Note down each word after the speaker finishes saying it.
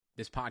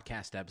This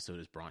podcast episode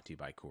is brought to you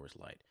by Coors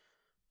Light.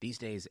 These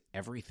days,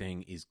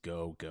 everything is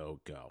go, go,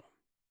 go.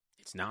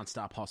 It's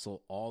nonstop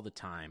hustle all the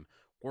time.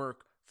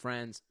 Work,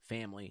 friends,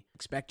 family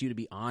expect you to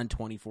be on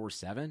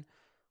 24/7.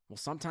 Well,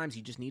 sometimes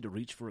you just need to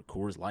reach for a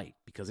Coors Light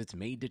because it's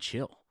made to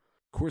chill.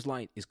 Coors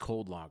Light is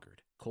cold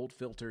lagered, cold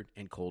filtered,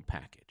 and cold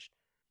packaged.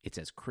 It's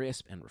as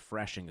crisp and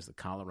refreshing as the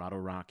Colorado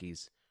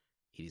Rockies.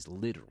 It is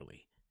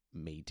literally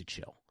made to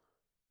chill.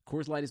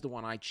 Coors Light is the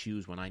one I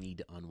choose when I need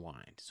to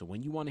unwind. So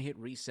when you want to hit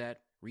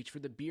reset, reach for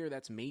the beer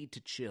that's made to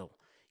chill.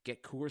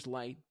 Get Coors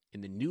Light in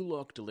the new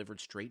look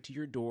delivered straight to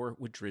your door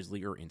with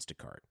Drizzly or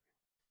Instacart.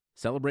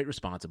 Celebrate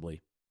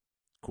responsibly.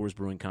 Coors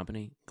Brewing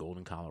Company,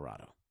 Golden,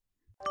 Colorado.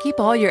 Keep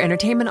all your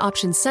entertainment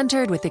options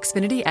centered with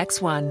Xfinity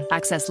X1.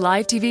 Access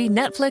live TV,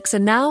 Netflix,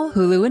 and now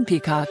Hulu and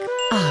Peacock.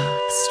 Ah,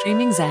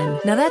 streaming zen.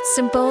 Now that's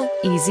simple,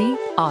 easy,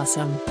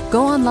 awesome.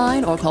 Go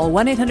online or call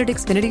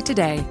 1-800-XFINITY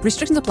today.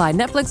 Restrictions apply.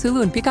 Netflix,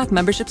 Hulu, and Peacock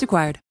memberships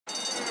required.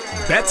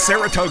 Bet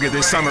Saratoga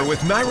this summer with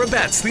Naira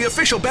Bets, the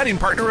official betting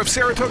partner of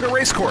Saratoga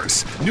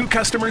Racecourse. New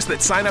customers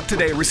that sign up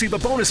today receive a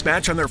bonus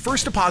match on their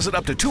first deposit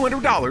up to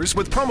 $200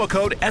 with promo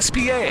code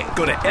SPA.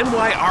 Go to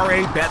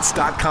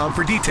nyrabets.com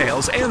for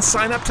details and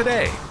sign up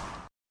today.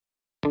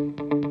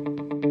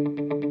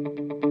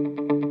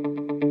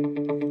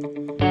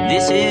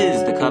 This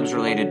is the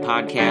Cubs-related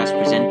podcast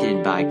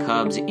presented by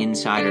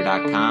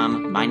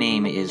CubsInsider.com. My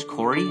name is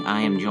Corey.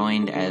 I am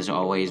joined, as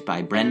always,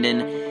 by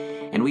Brendan.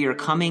 And we are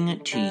coming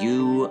to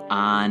you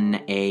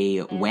on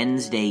a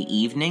Wednesday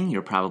evening.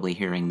 You're probably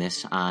hearing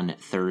this on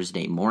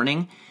Thursday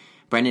morning.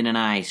 Brendan and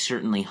I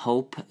certainly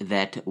hope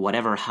that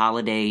whatever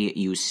holiday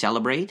you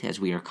celebrate, as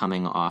we are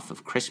coming off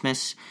of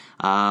Christmas,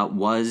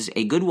 was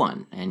a good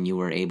one, and you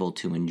were able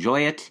to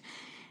enjoy it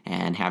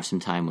and have some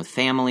time with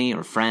family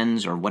or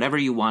friends or whatever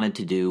you wanted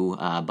to do,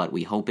 but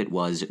we hope it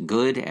was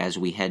good as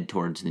we head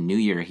towards the new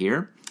year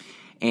here.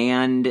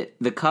 And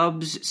the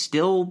Cubs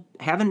still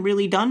haven't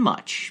really done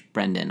much,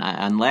 Brendan,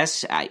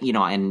 unless,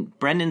 and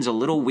Brendan's a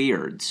little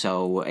weird,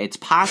 so it's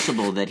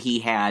possible that he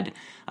had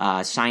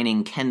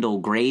signing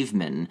Kendall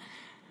Graveman.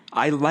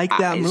 I like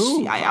that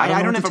move.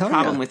 I don't have a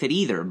problem with it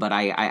either, but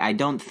I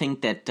don't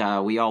think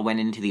that we all went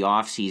into the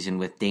offseason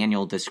with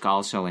Daniel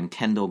Descalso and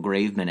Kendall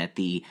Graveman at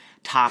the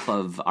top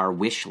of our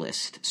wish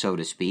list, so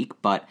to speak,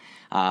 but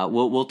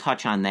we'll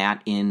touch on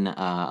that in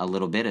a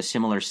little bit, a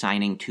similar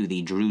signing to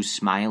the Drew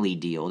Smyly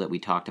deal that we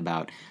talked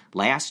about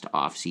last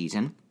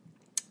offseason.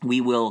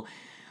 We will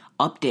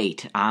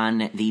update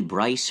on the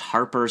Bryce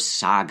Harper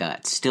saga.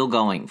 It's still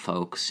going,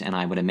 folks, and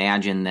I would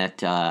imagine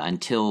that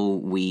until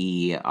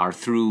we are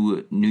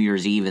through New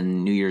Year's Eve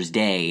and New Year's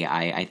Day,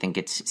 I think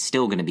it's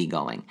still going to be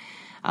going,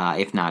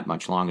 if not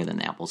much longer than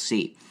that. We'll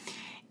see.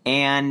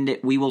 And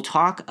we will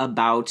talk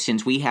about,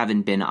 since we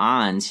haven't been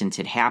on since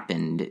it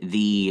happened,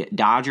 the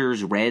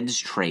Dodgers-Reds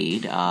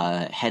trade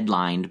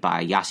headlined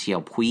by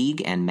Yasiel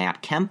Puig and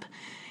Matt Kemp,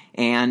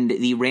 and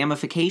the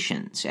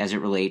ramifications as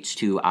it relates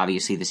to,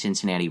 obviously, the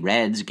Cincinnati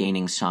Reds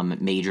gaining some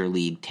major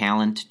league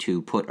talent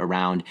to put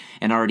around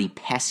an already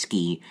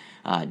pesky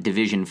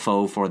division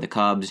foe for the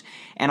Cubs,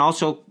 and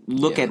also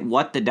look at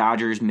what the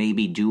Dodgers may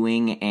be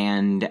doing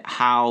and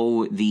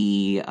how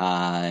the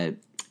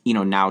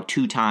now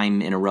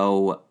two-time in a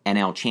row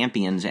NL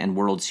champions and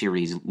World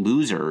Series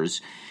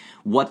losers,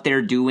 what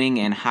they're doing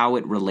and how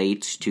it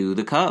relates to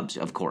the Cubs,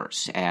 of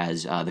course,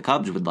 as the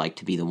Cubs would like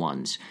to be the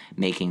ones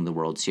making the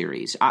World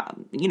Series.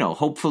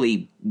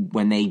 Hopefully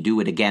when they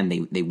do it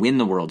again, they win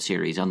the World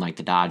Series, unlike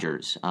the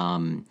Dodgers.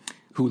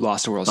 Who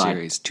lost the World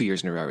Series 2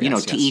 years in a row.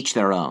 To each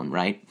their own,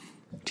 right?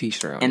 To each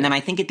their own. And then I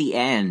think at the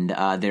end,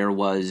 there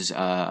was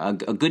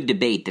a good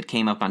debate that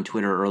came up on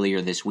Twitter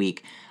earlier this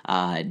week,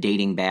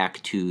 dating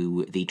back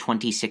to the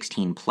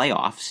 2016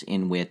 playoffs,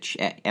 in which,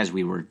 as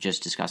we were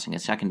just discussing a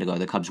second ago,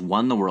 the Cubs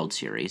won the World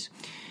Series.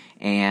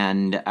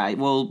 And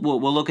we'll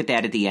look at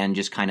that at the end,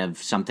 just kind of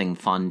something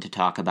fun to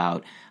talk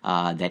about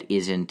that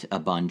isn't a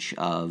bunch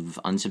of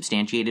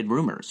unsubstantiated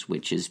rumors,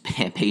 which is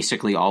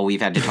basically all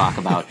we've had to talk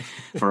about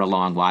for a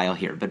long while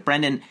here. But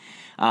Brendan,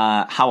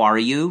 how are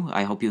you?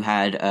 I hope you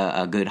had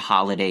a good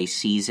holiday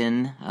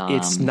season.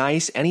 It's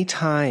nice.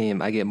 Anytime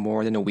I get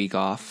more than a week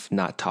off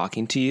not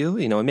talking to you,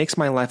 it makes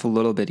my life a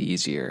little bit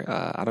easier.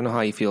 I don't know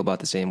how you feel about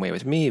the same way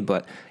with me,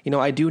 but,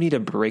 I do need a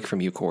break from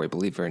you, Corey,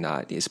 believe it or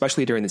not.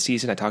 Especially during the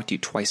season, I talk to you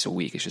twice a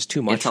week. It's just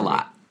too much It's a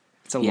lot.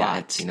 It's a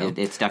lot.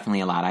 It's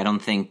definitely a lot. I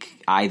don't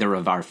think either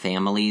of our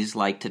families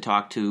like to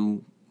talk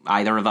to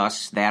either of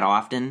us that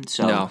often.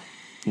 So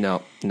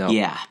No.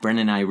 Yeah,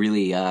 Brendan and I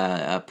really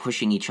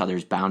pushing each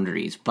other's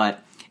boundaries.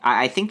 But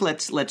I think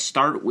let's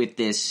start with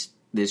this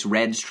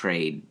Reds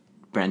trade,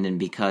 Brendan,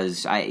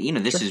 because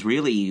this is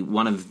really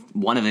one of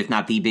if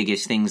not the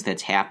biggest things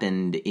that's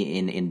happened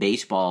in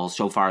baseball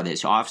so far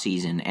this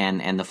offseason,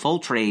 and the full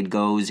trade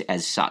goes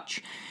as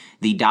such.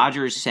 The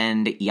Dodgers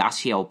send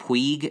Yasiel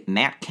Puig,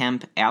 Matt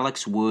Kemp,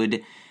 Alex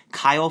Wood,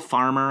 Kyle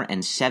Farmer,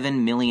 and $7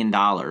 million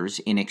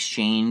in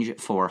exchange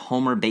for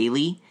Homer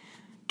Bailey,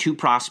 2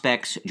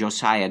 prospects,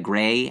 Josiah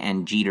Gray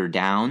and Jeter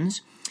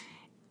Downs.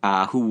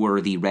 who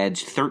were the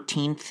Reds'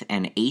 13th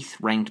and 8th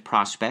ranked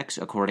prospects,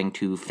 according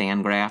to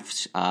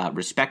Fangraphs,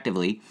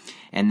 respectively.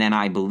 And then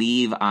I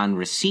believe on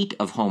receipt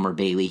of Homer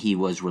Bailey, he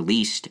was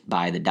released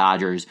by the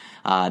Dodgers.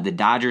 The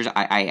Dodgers,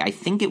 I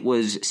think it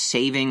was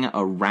saving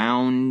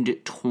around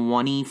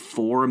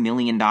 $24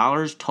 million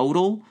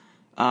total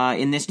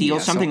in this deal,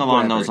 something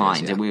along those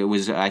lines. It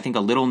was, I think, a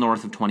little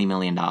north of $20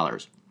 million.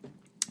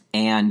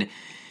 And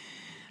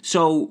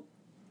so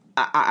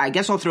I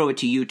guess I'll throw it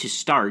to you to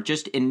start.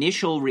 Just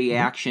initial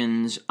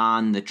reactions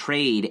on the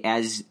trade,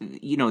 as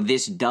you know,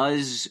 this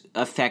does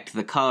affect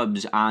the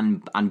Cubs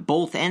on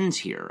both ends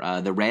here.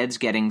 The Reds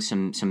getting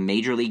some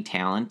major league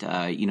talent.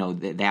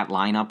 That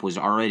lineup was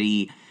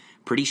already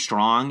pretty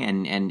strong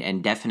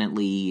and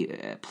definitely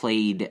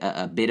played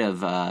a bit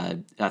of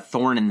a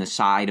thorn in the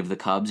side of the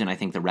Cubs and I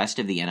think the rest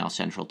of the NL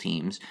Central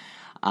teams.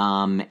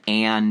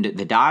 And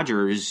the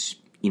Dodgers,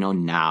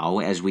 now,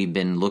 as we've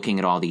been looking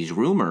at all these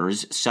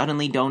rumors,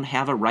 suddenly don't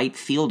have a right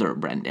fielder,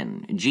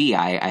 Brendan. Gee,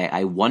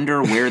 I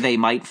wonder where they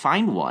might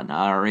find one,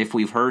 or if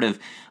we've heard of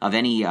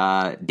any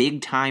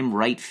big-time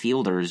right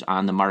fielders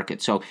on the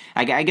market. So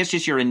I guess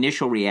just your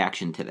initial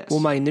reaction to this. Well,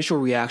 my initial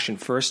reaction,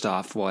 first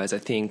off, was, I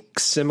think,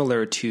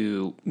 similar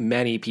to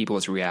many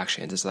people's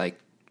reactions. It's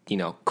like,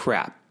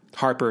 crap,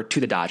 Harper to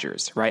the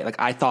Dodgers, right? Like,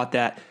 I thought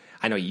that.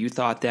 I know you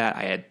thought that.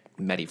 I had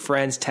many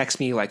friends text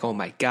me like, oh,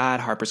 my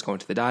God, Harper's going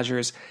to the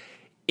Dodgers.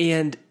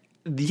 And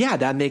yeah,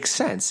 that makes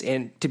sense.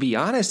 And to be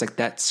honest, like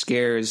that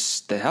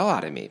scares the hell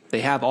out of me. They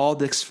have all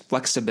this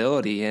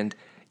flexibility. And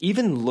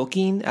even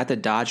looking at the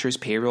Dodgers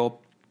payroll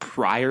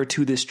prior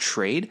to this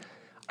trade,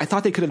 I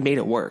thought they could have made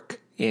it work.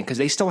 And because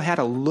they still had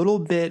a little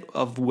bit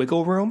of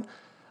wiggle room.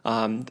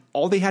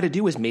 All they had to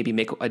do was maybe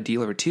make a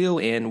deal or two.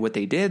 And what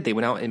they did, they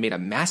went out and made a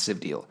massive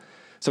deal.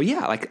 So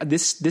yeah, like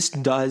this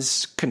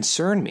does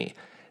concern me.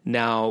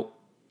 Now,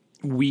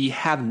 we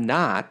have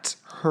not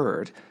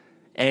heard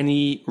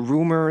any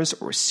rumors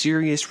or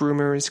serious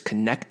rumors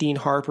connecting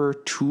Harper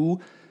to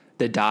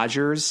the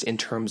Dodgers in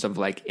terms of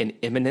like an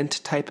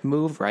imminent type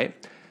move, right?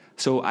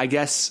 So I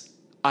guess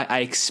I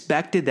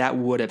expected that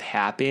would have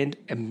happened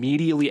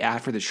immediately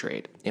after the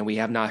trade, and we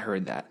have not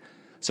heard that.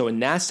 So in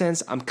that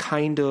sense, I'm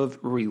kind of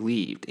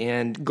relieved.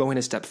 And going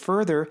a step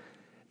further,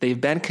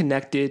 they've been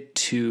connected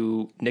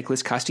to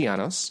Nicholas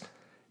Castellanos.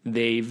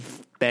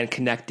 They've been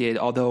connected,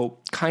 although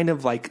kind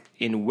of like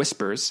in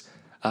whispers,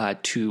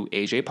 to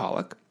AJ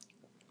Pollock.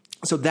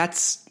 So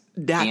that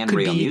and could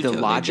Real be Muto, the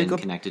logic they've been of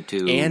connected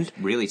to and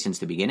really since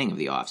the beginning of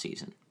the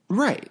offseason.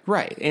 Right,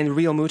 and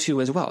Real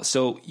Muto as well.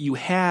 So you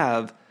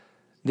have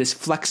this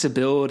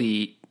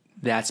flexibility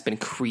that's been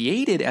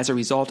created as a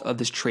result of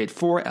this trade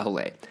for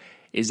LA.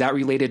 Is that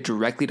related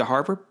directly to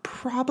Harper?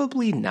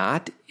 Probably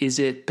not. Is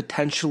it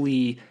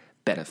potentially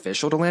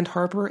beneficial to land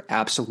Harper?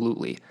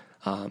 Absolutely.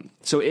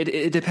 So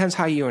it depends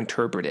how you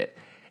interpret it.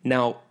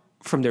 Now,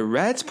 from the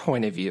Reds'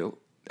 point of view,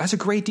 that's a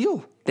great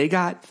deal. They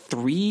got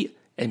 3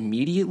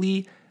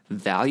 immediately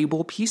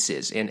valuable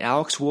pieces. And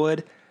Alex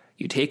Wood,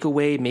 you take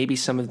away maybe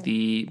some of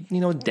the,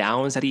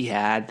 downs that he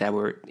had that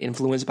were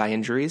influenced by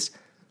injuries.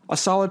 A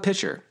solid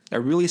pitcher,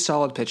 a really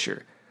solid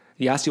pitcher.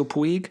 Yasiel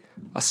Puig,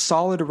 a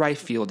solid right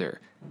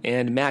fielder.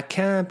 And Matt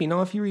Kemp,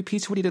 if he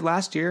repeats what he did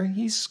last year,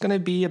 he's going to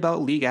be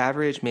about league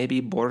average, maybe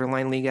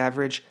borderline league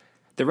average.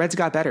 The Reds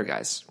got better,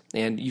 guys.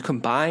 And you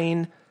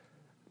combine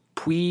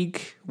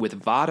Puig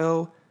with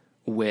Votto,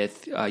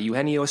 with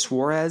Eugenio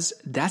Suarez,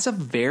 that's a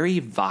very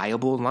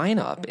viable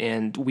lineup.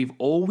 And we've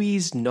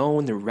always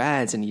known the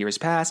Reds in years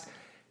past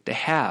to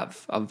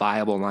have a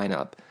viable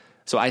lineup.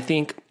 So I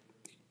think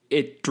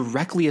it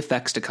directly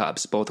affects the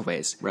Cubs both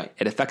ways. Right.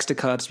 It affects the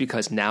Cubs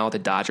because now the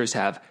Dodgers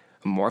have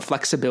more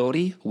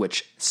flexibility,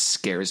 which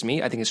scares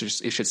me. I think it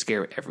should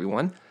scare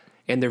everyone.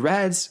 And the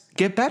Reds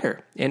get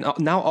better. And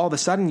now all of a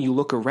sudden you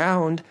look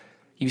around,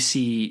 you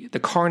see the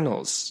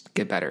Cardinals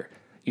get better.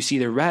 You see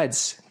the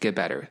Reds get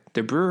better.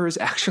 The Brewers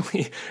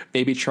actually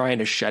maybe trying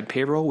to shed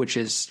payroll, which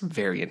is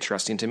very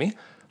interesting to me.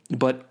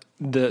 But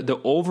the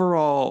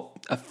overall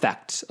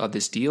effect of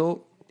this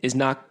deal is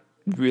not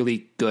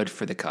really good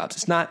for the Cubs.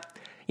 It's not,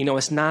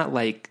 it's not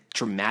like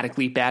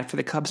dramatically bad for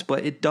the Cubs,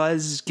 but it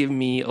does give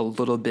me a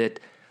little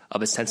bit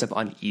of a sense of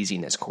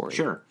uneasiness, Corey.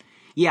 Sure.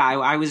 Yeah,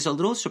 I was a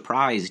little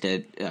surprised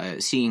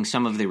at seeing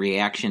some of the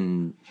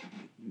reaction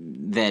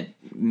that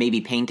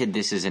maybe painted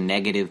this as a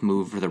negative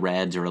move for the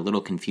Reds or a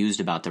little confused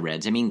about the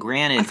Reds. I mean,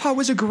 granted, I thought it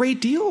was a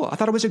great deal.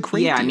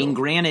 Yeah, I mean,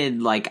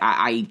 granted, like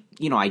I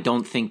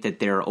don't think that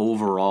their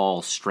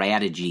overall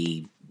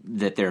strategy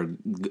that they're,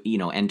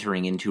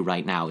 entering into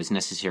right now is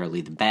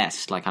necessarily the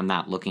best. Like, I'm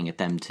not looking at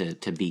them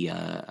to be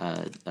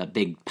a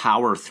big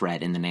power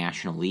threat in the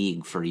National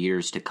League for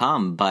years to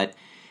come, but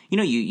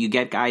you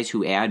get guys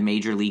who add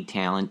major league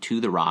talent to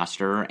the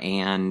roster,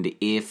 and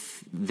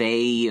if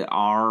they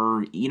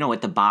are,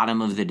 at the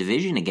bottom of the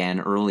division again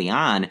early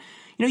on,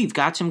 you've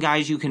got some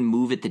guys you can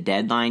move at the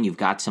deadline. You've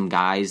got some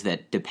guys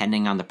that,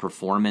 depending on the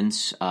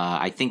performance,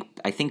 I think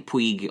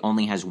Puig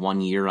only has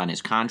 1 year on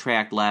his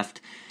contract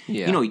left.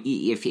 Yeah.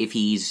 If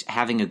he's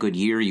having a good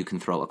year, you can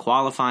throw a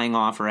qualifying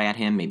offer at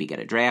him, maybe get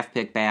a draft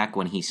pick back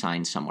when he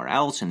signs somewhere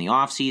else in the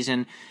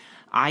offseason.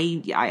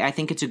 I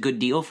think it's a good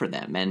deal for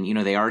them. And,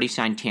 they already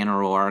signed Tanner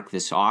Roark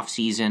this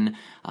offseason.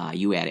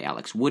 You add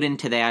Alex Wood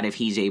into that if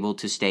he's able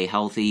to stay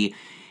healthy.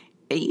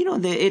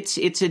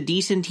 It's a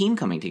decent team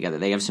coming together.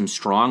 They have some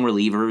strong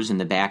relievers in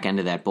the back end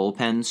of that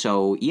bullpen.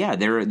 So, yeah,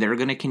 they're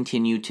going to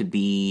continue to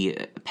be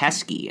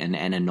pesky and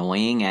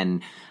annoying.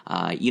 And,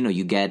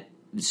 you get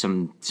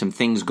some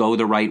things go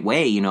the right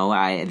way.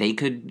 They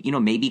could,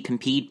 maybe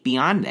compete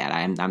beyond that.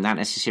 I'm not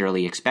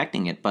necessarily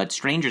expecting it, but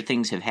stranger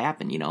things have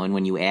happened, and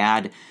when you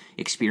add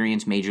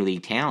experienced major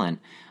league talent,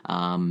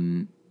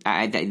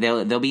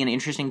 they'll be an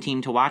interesting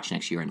team to watch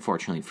next year,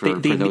 unfortunately, for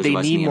those of us in the NL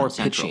Central. They need more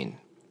pitching.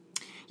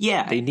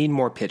 Yeah. They need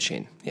more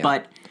pitching. Yeah.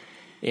 But,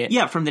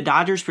 yeah, from the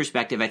Dodgers'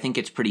 perspective, I think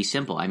it's pretty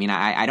simple. I mean,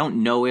 I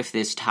don't know if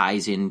this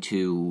ties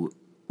into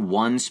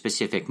one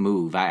specific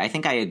move. I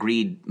think I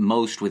agreed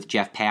most with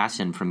Jeff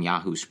Passan from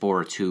Yahoo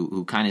Sports,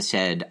 who kind of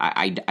said,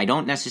 I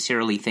don't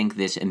necessarily think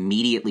this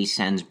immediately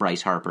sends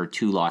Bryce Harper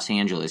to Los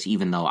Angeles,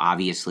 even though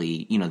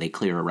obviously, they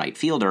clear a right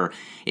fielder.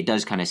 It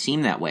does kind of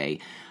seem that way.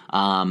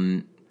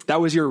 That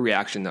was your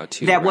reaction, though,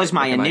 too. That was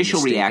my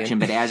initial reaction,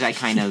 but as I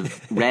kind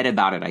of read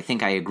about it, I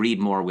think I agreed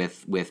more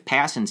with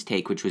Passan's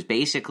take, which was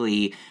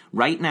basically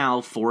right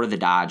now for the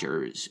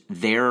Dodgers,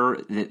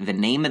 the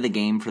name of the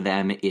game for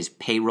them is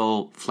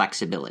payroll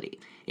flexibility.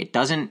 It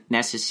doesn't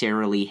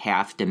necessarily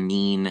have to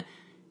mean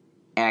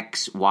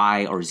X,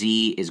 Y, or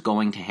Z is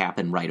going to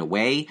happen right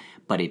away,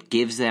 but it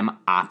gives them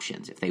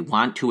options. If they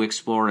want to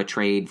explore a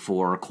trade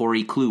for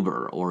Corey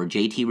Kluber or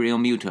JT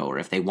Realmuto, or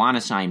if they want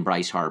to sign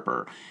Bryce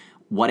Harper,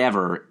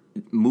 whatever,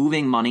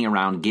 moving money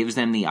around gives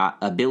them the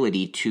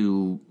ability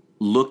to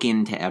look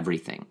into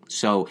everything.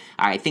 So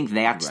I think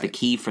that's the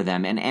key for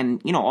them.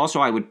 And also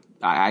I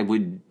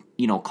would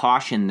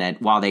caution that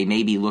while they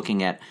may be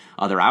looking at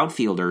other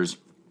outfielders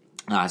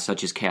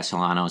such as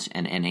Castellanos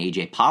and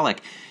AJ Pollock,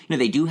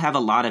 they do have a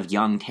lot of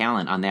young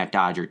talent on that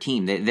Dodger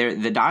team.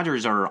 The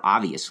Dodgers are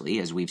obviously,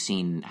 as we've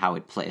seen how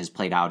it has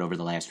played out over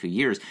the last few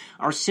years,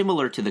 are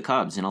similar to the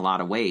Cubs in a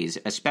lot of ways,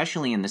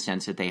 especially in the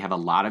sense that they have a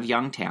lot of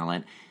young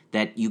talent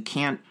that you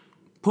can't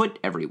put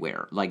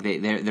everywhere. Like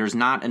there's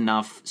not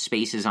enough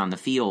spaces on the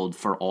field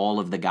for all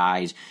of the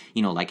guys,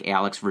 like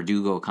Alex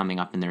Verdugo coming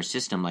up in their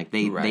system. Like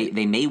they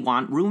may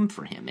want room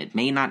for him. It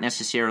may not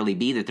necessarily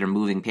be that they're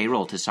moving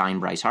payroll to sign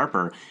Bryce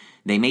Harper.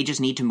 They may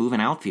just need to move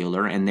an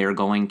outfielder, and they're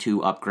going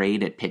to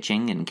upgrade at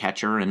pitching and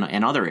catcher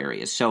and other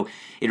areas. So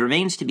it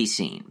remains to be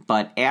seen.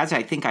 But as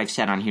I think I've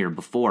said on here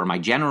before, my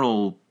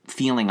general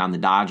feeling on the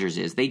Dodgers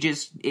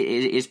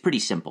is pretty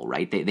simple,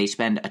 right? They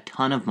spend a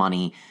ton of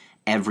money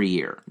every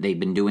year. They've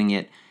been doing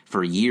it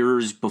for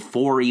years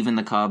before even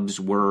the Cubs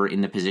were in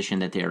the position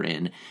that they're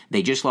in.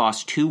 They just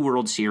lost 2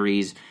 World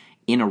Series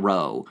in a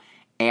row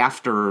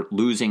after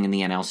losing in the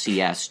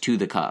NLCS to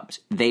the Cubs.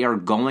 They are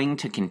going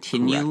to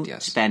continue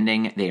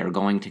spending. They are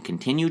going to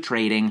continue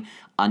trading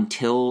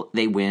until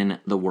they win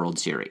the World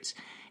Series.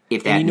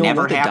 If that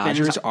never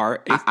happens,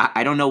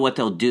 I don't know what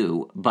they'll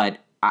do, but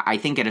I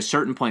think at a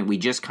certain point we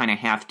just kind of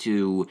have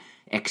to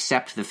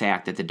accept the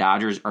fact that the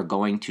Dodgers are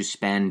going to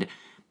spend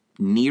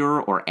near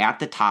or at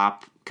the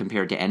top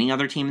compared to any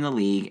other team in the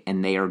league,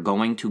 and they are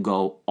going to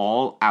go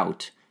all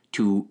out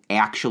to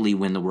actually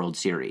win the World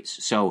Series.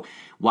 So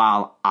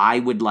while I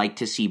would like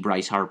to see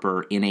Bryce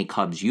Harper in a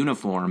Cubs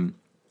uniform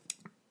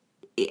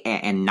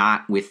and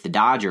not with the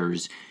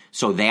Dodgers,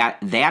 so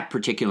that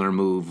particular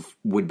move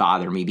would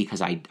bother me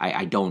because I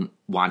don't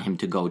want him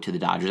to go to the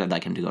Dodgers. I'd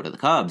like him to go to the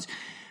Cubs.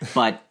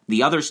 But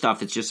the other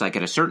stuff, it's just like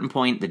at a certain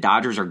point, the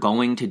Dodgers are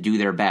going to do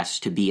their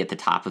best to be at the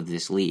top of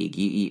this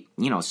league.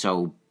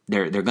 So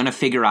they're going to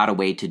figure out a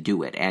way to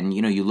do it. And,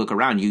 you look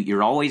around,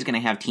 you're always going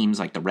to have teams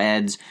like the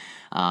Reds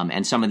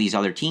and some of these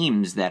other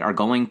teams that are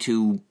going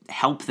to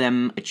help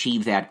them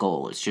achieve that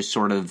goal. It's just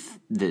sort of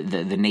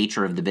the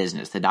nature of the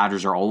business. The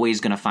Dodgers are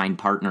always going to find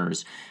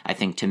partners, I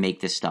think, to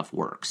make this stuff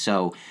work.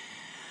 So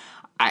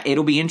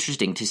it'll be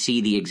interesting to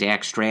see the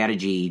exact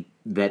strategy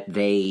that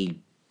they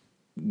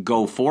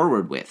go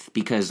forward with,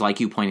 because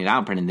like you pointed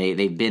out, Brendan,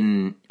 they've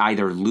been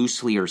either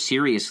loosely or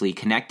seriously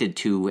connected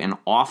to an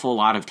awful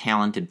lot of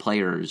talented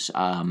players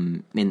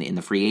in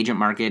the free agent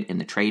market, in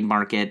the trade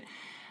market.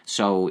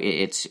 So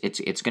it's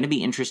going to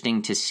be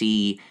interesting to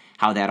see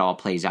how that all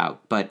plays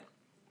out. But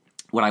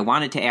what I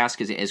wanted to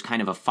ask is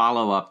kind of a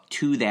follow-up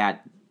to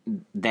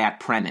that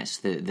premise,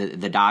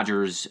 the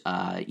Dodgers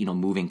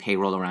moving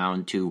payroll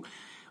around to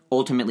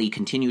ultimately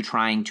continue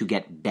trying to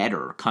get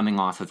better coming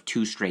off of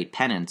 2 straight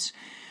pennants.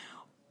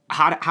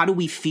 How do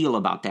we feel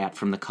about that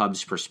from the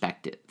Cubs'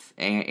 perspective?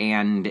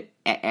 And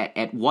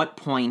at what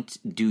point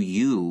do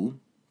you,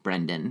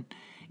 Brendan,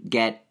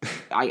 get,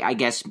 I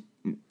guess,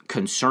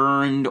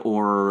 concerned,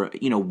 or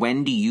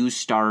when do you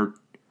start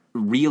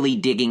really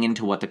digging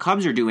into what the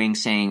Cubs are doing,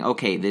 saying,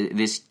 okay,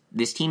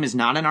 this team is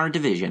not in our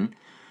division,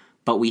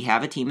 but we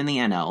have a team in the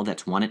NL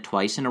that's won it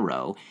twice in a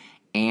row.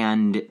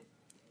 And,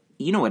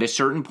 at a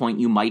certain point,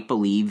 you might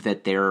believe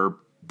that they're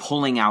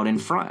pulling out in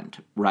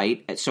front,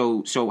 right?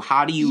 So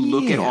how do you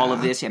look at all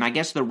of this? And I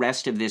guess the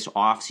rest of this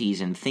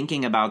offseason,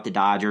 thinking about the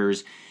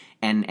Dodgers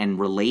and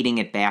relating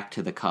it back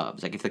to the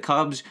Cubs. Like, if the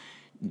Cubs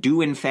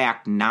do in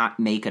fact not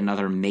make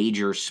another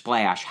major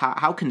splash,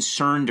 how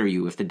concerned are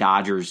you if the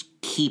Dodgers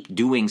keep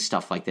doing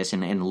stuff like this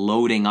and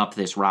loading up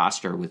this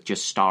roster with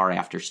just star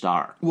after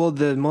star? Well,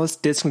 the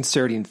most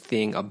disconcerting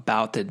thing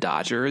about the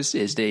Dodgers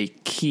is they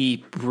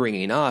keep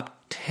bringing up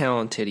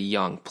talented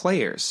young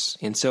players.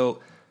 And so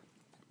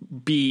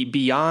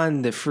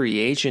beyond the free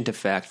agent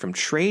effect from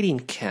trading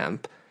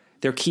Kemp,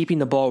 they're keeping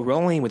the ball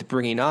rolling with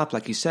bringing up,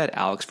 like you said,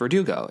 Alex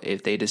Verdugo,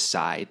 if they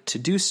decide to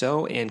do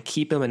so, and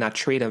keep him and not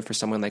trade him for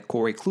someone like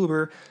Corey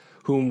Kluber,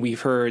 whom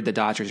we've heard the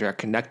Dodgers are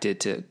connected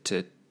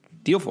to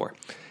deal for.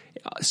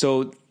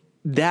 So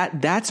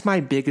that's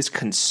my biggest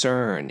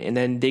concern. And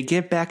then they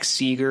get back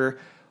Seager.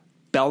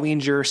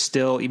 Bellinger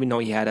still, even though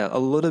he had a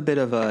little bit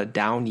of a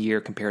down year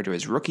compared to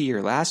his rookie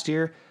year last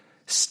year,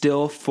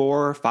 still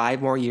 4 or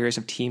 5 more years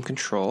of team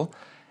control.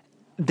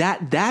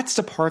 That's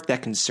the part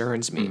that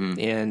concerns me. Mm-hmm.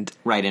 And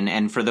right,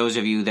 and for those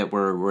of you that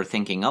were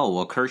thinking, oh,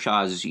 well,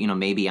 Kershaw's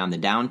maybe on the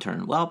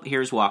downturn. Well,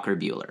 here's Walker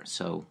Buehler,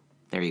 so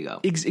there you go.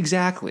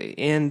 Exactly,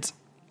 and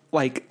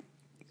like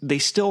they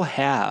still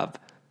have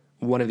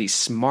one of the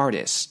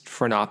smartest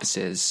front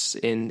offices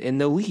in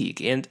the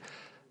league, and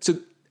so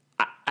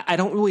I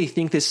don't really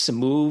think this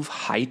move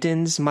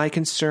heightens my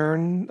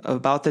concern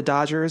about the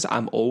Dodgers.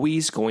 I'm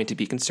always going to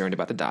be concerned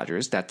about the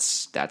Dodgers.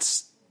 That's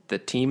the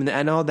team in the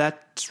NL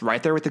that's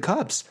right there with the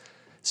Cubs.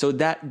 So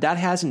that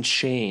hasn't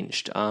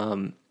changed.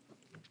 So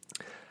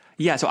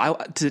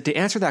to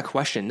answer that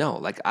question, no,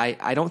 like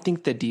I don't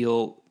think the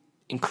deal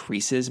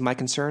increases my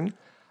concern.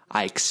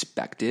 I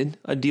expected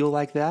a deal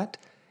like that.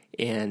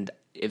 And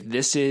if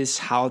this is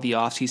how the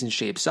offseason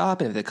shapes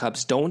up, and if the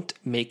Cubs don't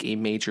make a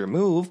major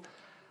move,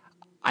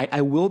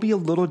 I will be a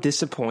little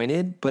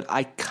disappointed, but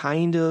I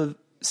kind of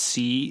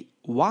see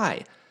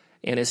why.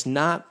 And it's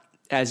not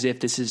as if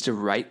this is the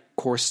right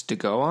course to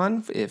go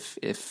on.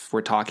 If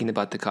we're talking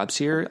about the Cubs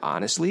here,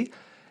 honestly,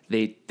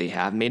 they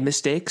have made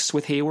mistakes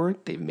with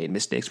Hayward. They've made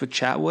mistakes with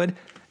Chatwood.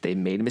 They've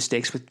made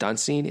mistakes with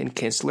Dunsing and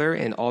Kinsler.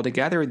 And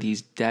altogether,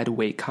 these dead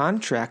weight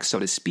contracts, so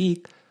to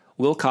speak,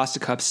 will cost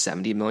the Cubs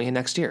 $70 million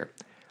next year.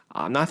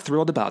 I'm not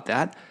thrilled about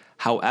that.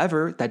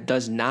 However, that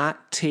does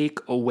not take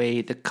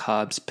away the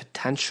Cubs'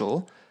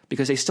 potential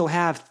because they still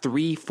have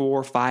 3,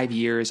 4, 5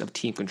 years of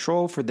team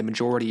control for the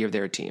majority of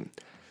their team.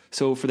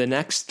 So for the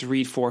next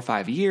 3, 4,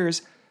 5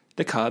 years,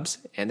 the Cubs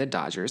and the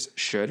Dodgers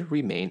should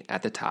remain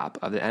at the top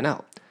of the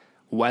NL.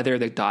 Whether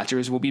the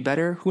Dodgers will be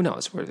better, who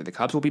knows? Whether the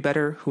Cubs will be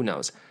better, who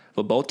knows?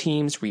 Will both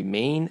teams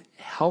remain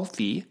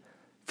healthy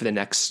for the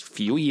next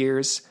few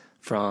years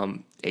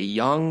from a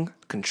young,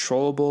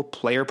 controllable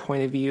player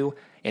point of view?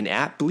 And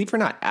believe it or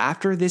not,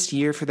 after this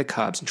year for the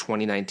Cubs in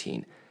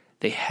 2019,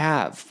 they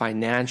have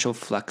financial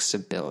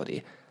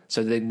flexibility.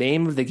 So the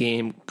name of the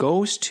game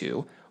goes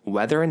to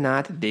whether or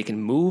not they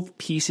can move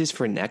pieces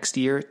for next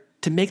year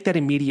to make that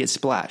immediate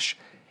splash.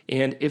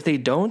 And if they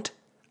don't,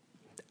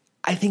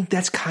 I think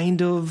that's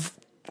kind of,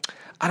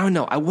 I don't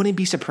know. I wouldn't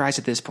be surprised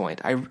at this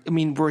point. I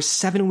mean, we're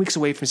 7 weeks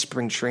away from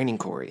spring training,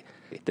 Corey.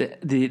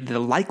 The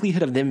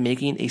likelihood of them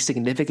making a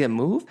significant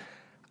move,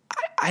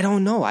 I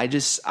don't know.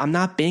 I'm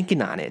not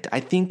banking on it.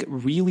 I think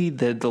really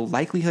the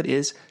likelihood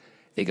is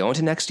they go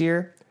into next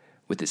year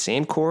with the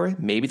same core.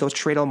 Maybe they'll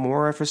trade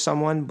Almora for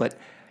someone, but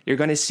you're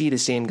going to see the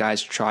same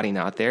guys trotting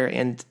out there.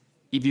 And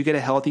if you get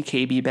a healthy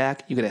KB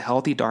back, you get a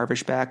healthy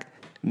Darvish back,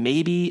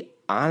 maybe,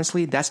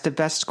 honestly, that's the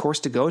best course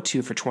to go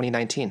to for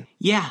 2019.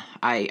 Yeah,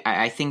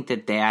 I think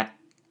that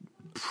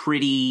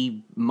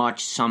pretty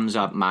much sums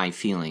up my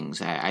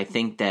feelings. I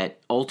think that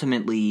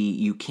ultimately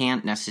you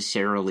can't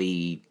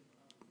necessarily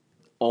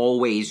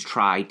always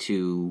try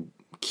to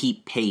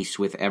keep pace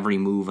with every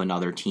move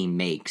another team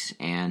makes.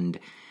 And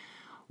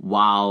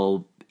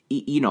while,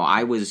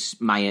 I was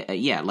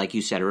like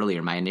you said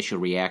earlier, my initial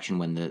reaction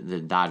when the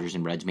Dodgers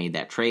and Reds made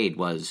that trade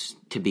was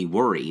to be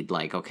worried.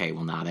 Like, okay,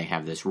 well, now they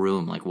have this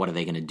room. Like, what are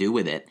they going to do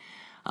with it?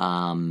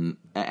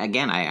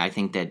 Again, I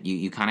think that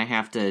you kind of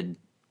have to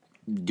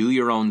do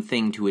your own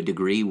thing to a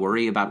degree,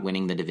 worry about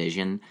winning the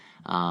division.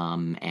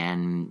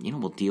 And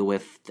we'll deal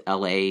with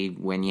LA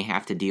when you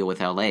have to deal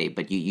with LA,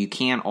 but you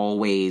can't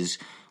always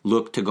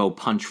look to go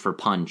punch for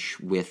punch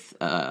with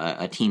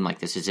a team like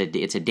this.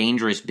 It's a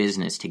dangerous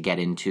business to get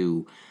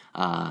into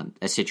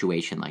a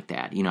situation like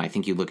that. I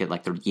think you look at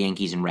like the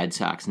Yankees and Red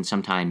Sox, and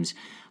sometimes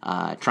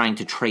trying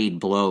to trade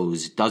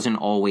blows doesn't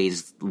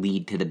always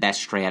lead to the best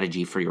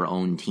strategy for your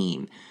own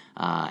team.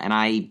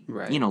 I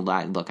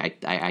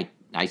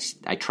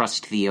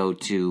trust Theo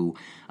to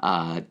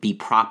be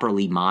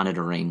properly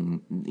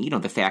monitoring,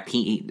 the fact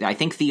I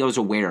think Theo's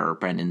aware,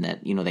 Brendan,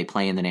 that, they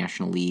play in the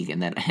National League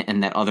and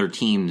that other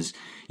teams,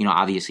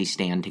 obviously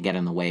stand to get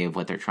in the way of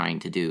what they're trying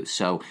to do.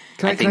 So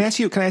can I ask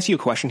you a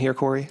question here,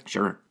 Corey?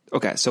 Sure.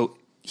 Okay. So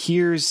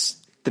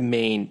here's the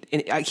main,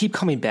 and I keep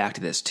coming back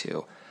to this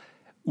too.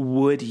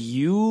 would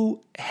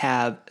you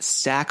have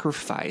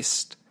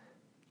sacrificed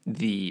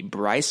the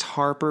Bryce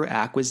Harper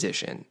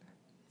acquisition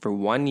for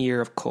 1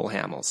 year of Cole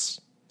Hamels?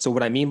 So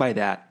what I mean by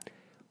that,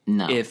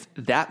 No. if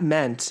that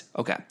meant,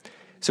 okay,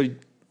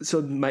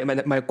 so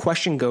my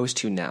question goes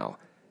to now,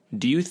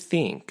 do you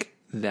think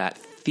that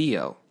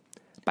Theo,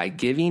 by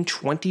giving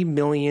 $20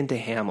 million to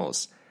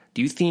Hamels,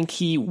 do you think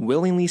he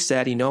willingly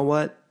said, you know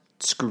what,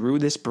 screw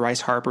this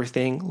Bryce Harper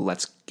thing,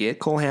 let's get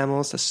Cole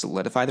Hamels to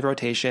solidify the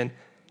rotation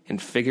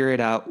and figure it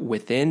out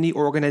within the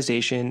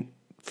organization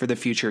for the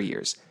future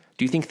years?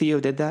 Do you think Theo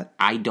did that?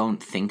 I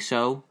don't think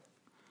so.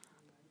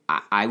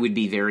 I would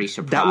be very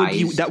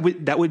surprised.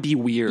 That would be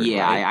weird.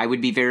 Yeah, right? I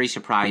would be very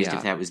surprised Yeah.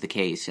 if that was the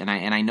case. And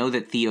I know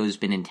that Theo's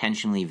been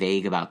intentionally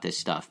vague about this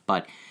stuff,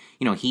 but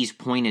he's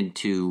pointed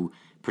to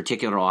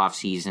particular off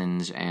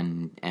seasons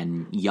and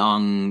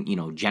young,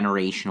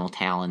 generational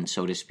talent,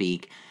 so to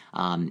speak.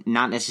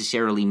 Not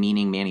necessarily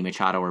meaning Manny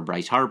Machado or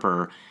Bryce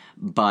Harper,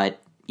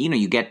 but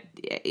you get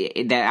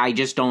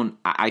that.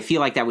 I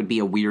feel like that would be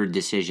a weird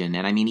decision.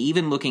 And I mean,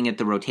 even looking at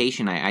the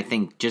rotation, I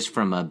think just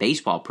from a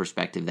baseball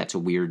perspective, that's a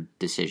weird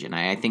decision.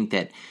 I think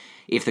that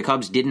if the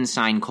Cubs didn't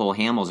sign Cole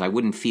Hamels, I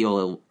wouldn't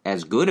feel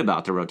as good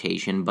about the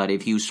rotation. But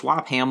if you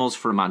swap Hamels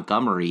for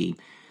Montgomery,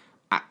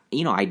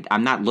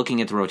 I'm not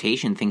looking at the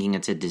rotation thinking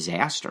it's a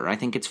disaster. I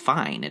think it's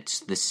fine. It's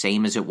the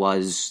same as it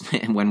was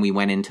when we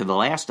went into the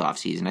last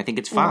offseason. I think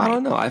it's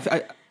fine. Well, I don't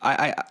know.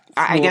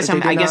 I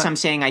guess I'm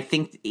saying I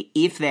think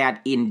if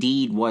that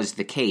indeed was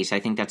the case,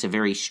 I think that's a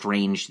very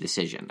strange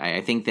decision.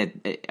 I think that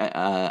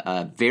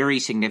a very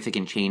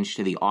significant change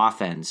to the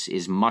offense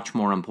is much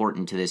more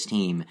important to this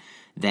team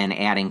than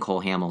adding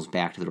Cole Hamels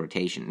back to the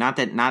rotation.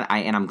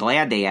 And I'm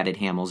glad they added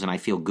Hamels, and I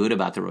feel good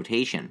about the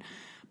rotation.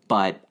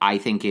 But I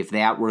think if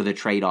that were the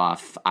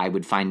trade-off, I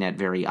would find that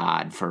very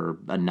odd for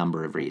a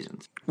number of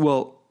reasons.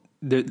 Well,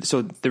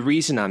 so the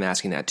reason I'm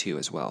asking that too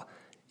as well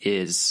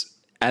is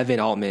Evan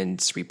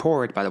Altman's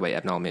report. By the way,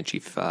 Evan Altman,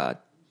 chief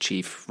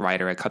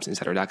writer at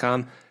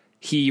CubsInsider.com,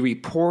 he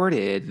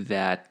reported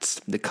that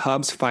the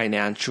Cubs'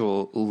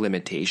 financial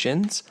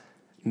limitations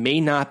may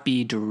not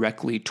be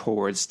directly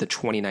towards the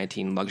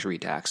 2019 luxury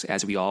tax,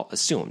 as we all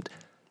assumed.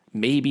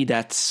 Maybe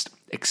that's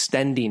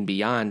extending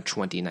beyond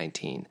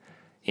 2019.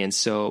 And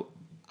so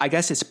I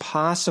guess it's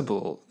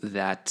possible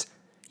that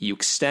you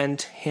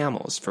extend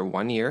Hamels for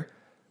 1 year.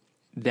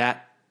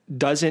 That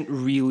doesn't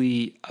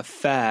really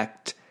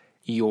affect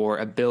your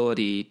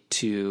ability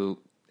to,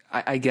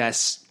 I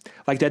guess,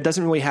 like that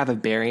doesn't really have a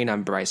bearing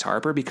on Bryce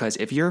Harper, because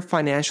if you're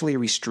financially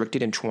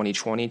restricted in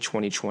 2020,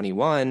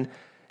 2021,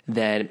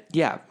 then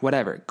yeah,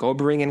 whatever. Go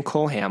bring in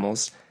Cole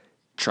Hamels,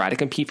 try to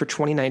compete for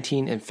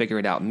 2019 and figure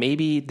it out.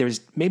 Maybe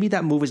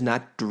that move is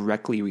not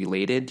directly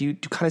related. Do you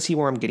kind of see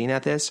where I'm getting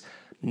at this?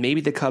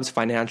 Maybe the Cubs'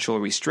 financial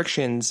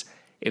restrictions,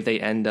 if they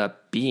end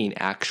up being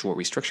actual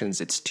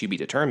restrictions, it's to be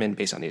determined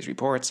based on these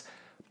reports.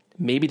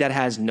 Maybe that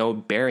has no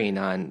bearing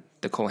on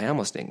the Cole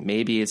Hamels thing.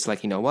 Maybe it's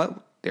like, you know what?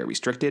 They're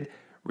restricted.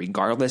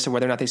 Regardless of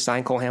whether or not they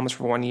sign Cole Hamels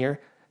for 1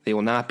 year, they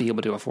will not be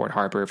able to afford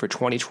Harper for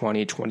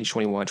 2020,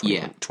 2021,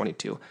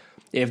 2022.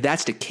 If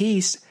that's the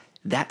case,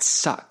 that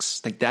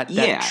sucks. Like that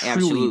truly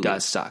absolutely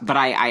does suck. But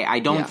I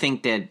don't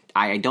think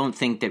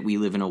that we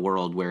live in a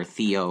world where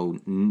Theo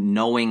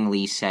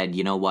knowingly said,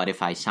 you know what,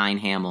 if I sign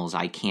Hamels,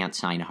 I can't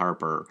sign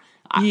Harper.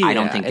 I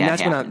don't think that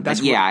happened.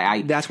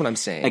 That's what I'm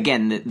saying.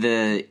 Again,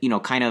 the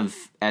kind of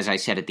as I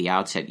said at the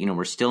outset,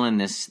 we're still in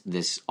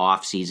this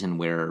off season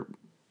where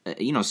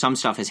some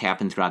stuff has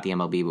happened throughout the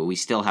MLB, but we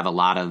still have a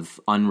lot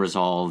of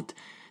unresolved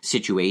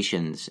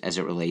situations as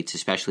it relates,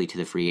 especially to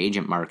the free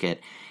agent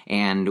market.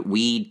 And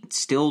we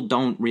still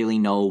don't really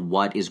know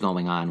what is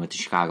going on with the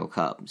Chicago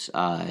Cubs.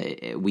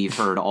 We've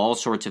heard all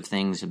sorts of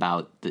things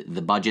about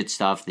the budget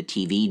stuff, the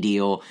TV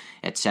deal,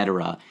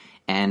 etc.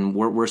 And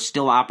we're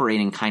still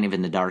operating kind of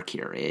in the dark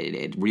here.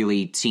 It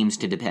really seems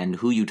to depend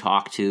who you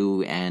talk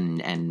to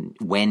and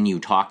when you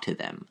talk to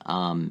them.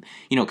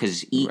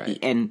 Because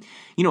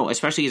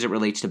especially as it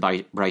relates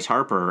to Bryce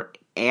Harper,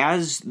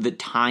 as the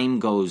time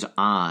goes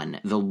on,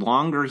 the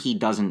longer he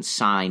doesn't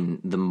sign,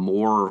 the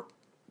more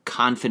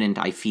confident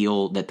I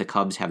feel that the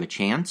Cubs have a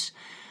chance.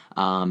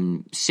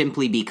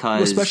 Simply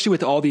because, especially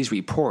with all these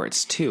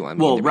reports too. I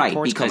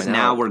mean, because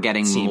now we're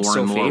getting more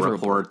and more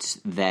reports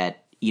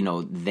that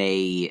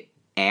they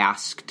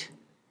asked.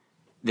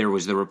 There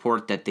was the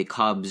report that the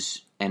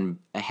Cubs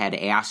had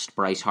asked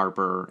Bryce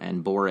Harper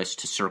and Boris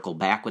to circle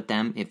back with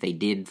them if they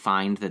did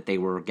find that they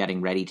were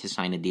getting ready to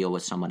sign a deal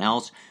with someone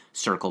else.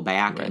 Circle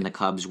back, and the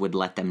Cubs would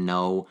let them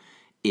know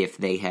if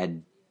they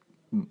had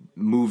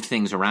moved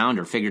things around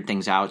or figured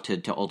things out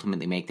to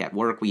ultimately make that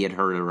work. We had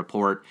heard a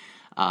report,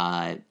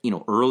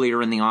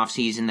 earlier in the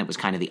offseason that was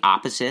kind of the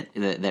opposite,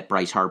 that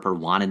Bryce Harper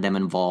wanted them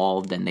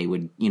involved, and they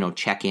would,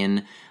 check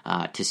in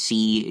to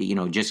see,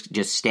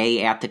 just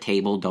stay at the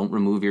table, don't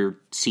remove your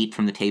seat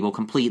from the table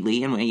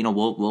completely, and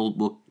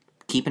we'll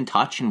keep in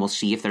touch and we'll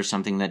see if there's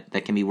something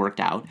that can be worked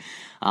out.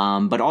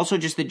 But also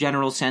just the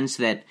general sense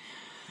that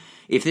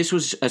if this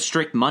was a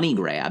strict money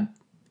grab,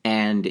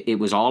 and it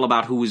was all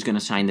about who was going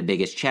to sign the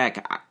biggest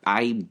check,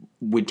 I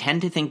would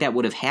tend to think that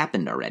would have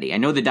happened already. I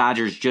know the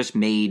Dodgers just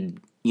made,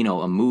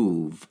 a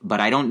move, but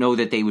I don't know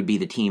that they would be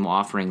the team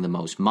offering the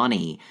most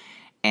money.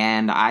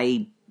 And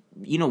I,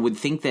 would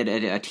think that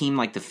a team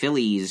like the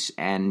Phillies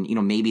and,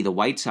 maybe the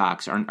White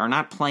Sox are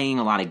not playing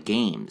a lot of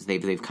games.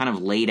 They've kind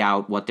of laid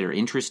out what they're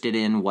interested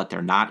in, what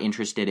they're not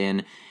interested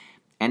in.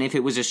 And if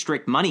it was a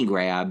strict money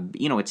grab,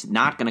 it's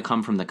not going to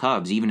come from the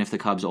Cubs, even if the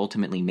Cubs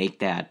ultimately make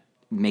the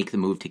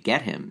move to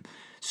get him.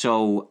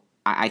 So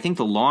I think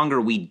the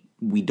longer we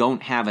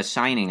don't have a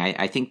signing,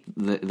 I think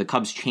the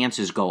Cubs'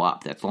 chances go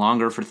up. That's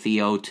longer for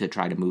Theo to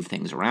try to move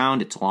things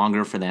around. It's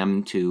longer for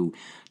them to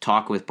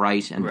talk with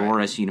Bryce and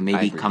Boris,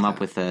 maybe come up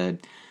with a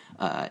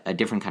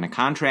different kind of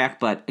contract.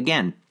 But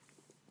again,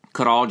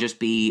 could all just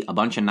be a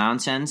bunch of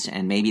nonsense,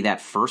 and maybe that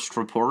first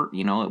report,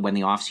 when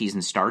the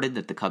offseason started,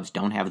 that the Cubs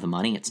don't have the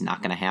money, it's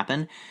not going to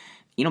happen.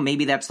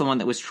 Maybe that's the one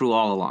that was true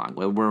all along.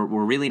 We're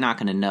really not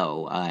going to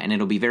know, and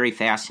it'll be very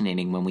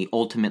fascinating when we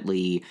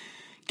ultimately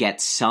get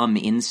some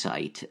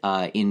insight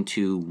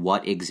into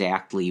what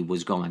exactly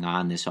was going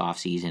on this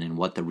offseason and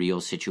what the real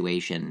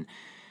situation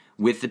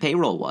with the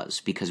payroll was,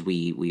 because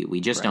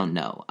we just don't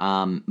know.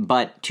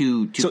 But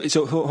so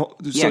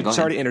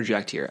sorry to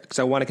interject here, because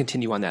I want to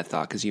continue on that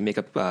thought, because you make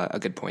up a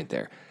good point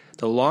there.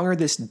 The longer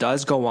this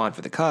does go on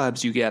for the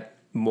Cubs, you get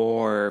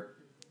more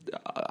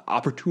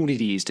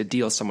opportunities to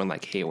deal someone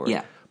like Hayward.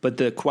 Yeah. But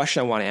the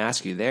question I want to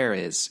ask you there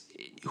is,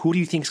 who do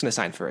you think is going to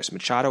sign first,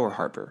 Machado or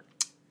Harper?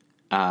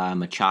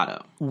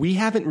 Machado. We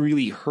haven't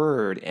really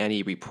heard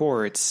any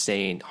reports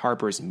saying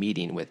Harper's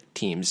meeting with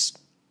teams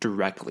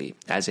directly,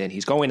 as in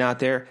he's going out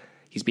there,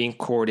 he's being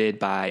courted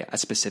by a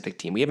specific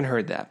team. We haven't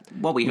heard that.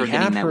 Well, we heard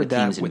that he met with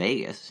teams in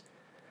Vegas.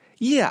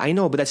 Yeah, I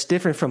know, but that's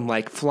different from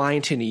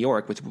flying to New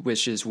York,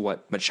 which is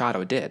what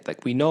Machado did.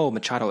 We know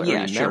Machado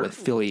already met with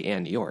Philly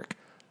and New York.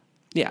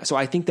 Yeah, so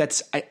I think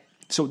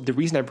so the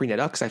reason I bring that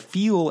up, because I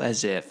feel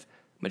as if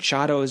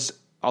Machado's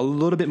a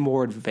little bit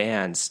more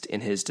advanced in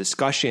his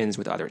discussions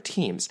with other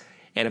teams.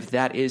 And if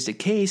that is the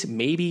case,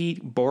 maybe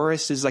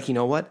Boris is you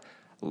know what?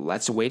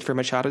 Let's wait for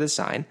Machado to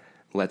sign.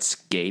 Let's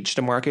gauge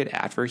the market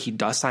after he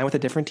does sign with a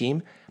different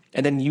team,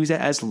 and then use it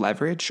as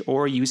leverage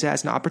or use it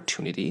as an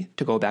opportunity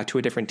to go back to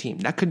a different team.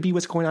 That could be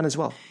what's going on as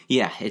well.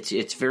 Yeah, it's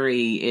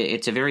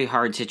a very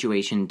hard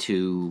situation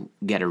to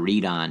get a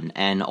read on,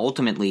 and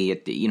ultimately,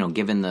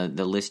 given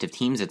the list of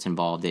teams that's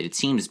involved, it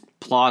seems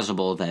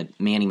plausible that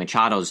Manny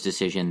Machado's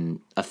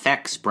decision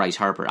affects Bryce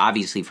Harper.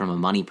 Obviously, from a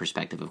money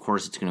perspective, of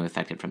course, it's going to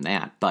affect it from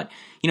that. But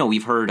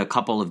we've heard a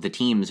couple of the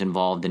teams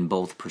involved in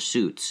both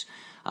pursuits.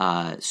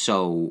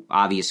 So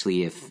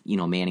obviously if,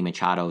 Manny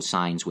Machado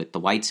signs with the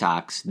White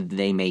Sox,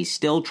 they may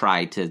still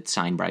try to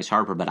sign Bryce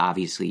Harper, but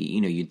obviously,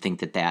 you'd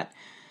think that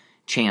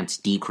chance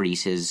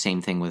decreases.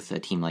 Same thing with a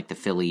team like the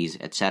Phillies,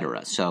 et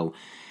cetera. So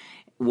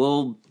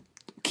we'll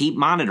keep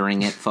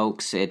monitoring it,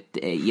 folks.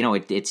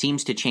 It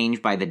seems to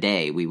change by the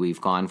day. We've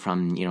gone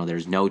from,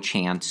 there's no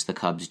chance the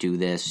Cubs do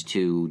this,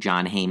 to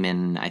John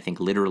Heyman, I think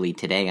literally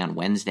today on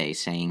Wednesday,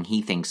 saying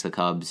he thinks the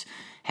Cubs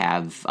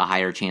have a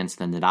higher chance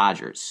than the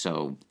Dodgers.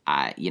 So,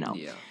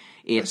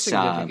 it's a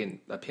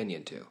significant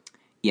opinion too.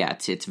 Yeah,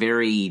 it's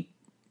very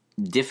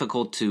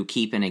difficult to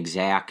keep an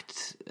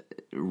exact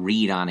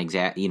read on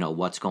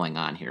what's going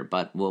on here,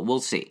 but we'll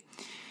see.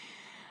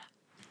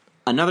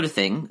 Another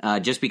thing,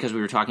 just because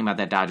we were talking about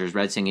that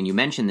Dodgers-Reds thing, and you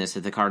mentioned this,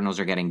 that the Cardinals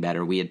are getting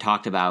better. We had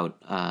talked about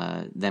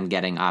them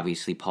getting,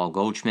 obviously, Paul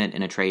Goldschmidt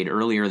in a trade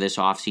earlier this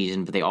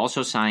offseason, but they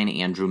also signed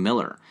Andrew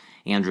Miller.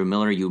 Andrew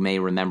Miller, you may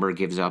remember,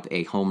 gives up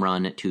a home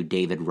run to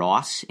David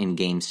Ross in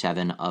Game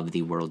 7 of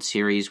the World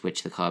Series,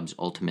 which the Cubs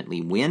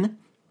ultimately win.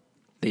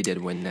 They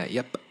did win that,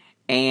 yep.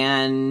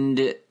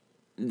 And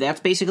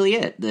that's basically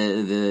it.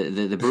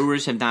 The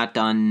Brewers have not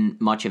done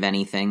much of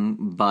anything,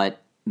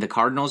 but the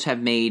Cardinals have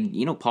made,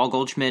 Paul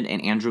Goldschmidt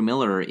and Andrew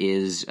Miller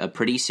is a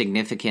pretty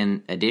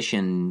significant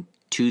addition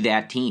to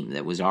that team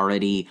that was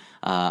already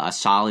a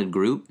solid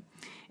group.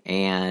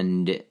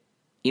 And,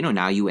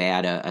 now you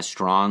add a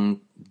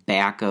strong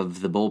back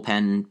of the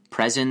bullpen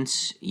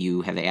presence.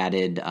 You have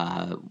added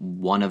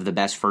one of the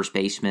best first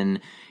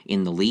basemen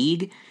in the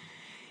league.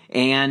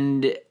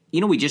 And,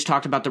 we just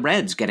talked about the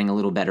Reds getting a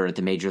little better at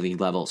the major league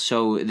level.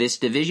 So this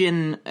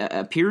division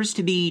appears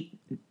to be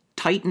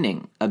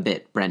tightening a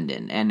bit,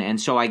 Brendan.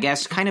 And so I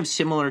guess kind of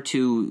similar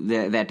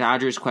to that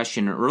Dodgers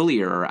question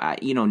earlier,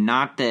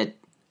 not that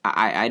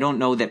I don't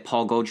know that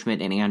Paul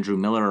Goldschmidt and Andrew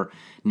Miller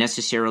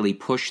necessarily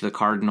push the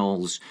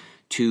Cardinals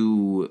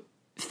to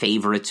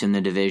favorites in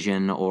the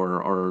division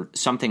or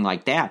something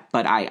like that.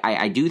 But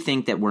I do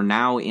think that we're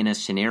now in a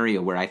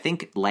scenario where I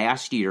think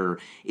last year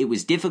it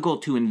was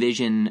difficult to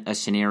envision a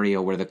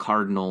scenario where the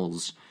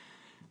Cardinals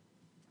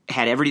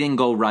had everything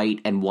go right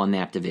and won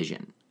that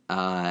division.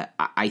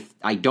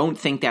 I don't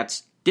think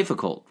that's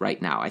difficult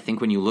right now. I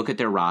think when you look at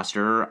their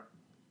roster,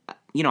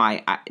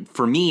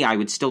 for me, I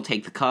would still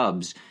take the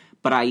Cubs,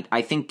 but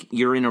I think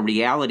you're in a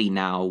reality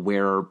now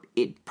where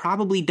it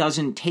probably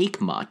doesn't take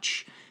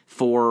much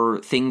for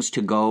things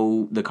to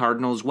go the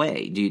Cardinals'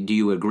 way. Do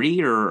you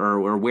agree,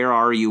 or where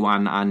are you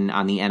on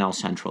the NL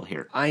Central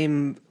here?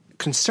 I'm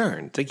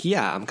concerned.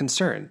 I'm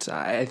concerned.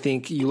 I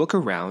think you look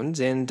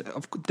around, and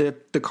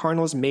the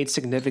Cardinals made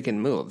significant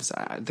moves.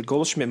 The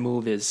Goldschmidt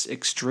move is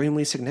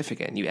extremely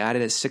significant. You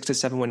added a 6 to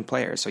 7 win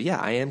player, so yeah,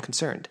 I am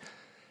concerned.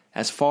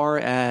 As far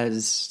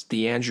as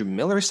the Andrew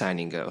Miller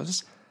signing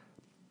goes,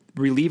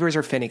 relievers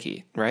are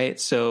finicky, right?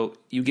 So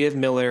you give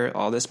Miller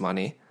all this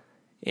money,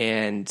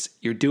 and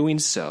you're doing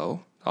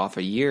so off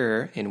a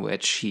year in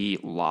which he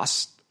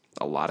lost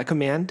a lot of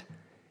command.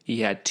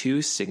 He had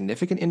 2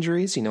 significant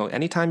injuries.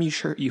 Anytime you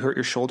hurt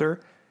your shoulder,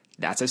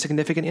 that's a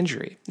significant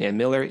injury. And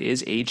Miller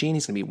is aging.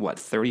 He's going to be,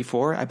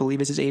 34, I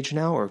believe is his age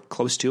now, or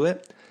close to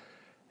it.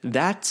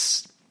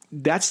 That's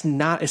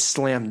not a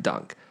slam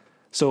dunk.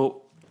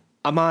 So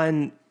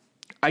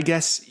I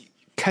guess,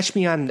 catch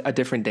me on a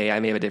different day.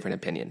 I may have a different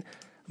opinion.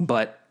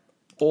 But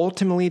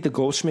ultimately, the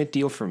Goldschmidt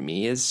deal for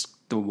me is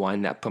the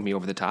one that put me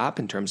over the top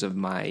in terms of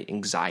my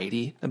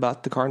anxiety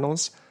about the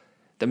Cardinals.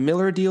 The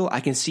Miller deal,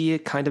 I can see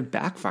it kind of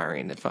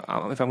backfiring. If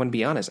I'm going to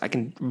be honest, I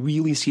can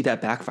really see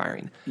that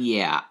backfiring.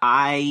 Yeah,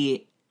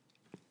 I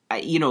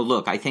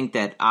think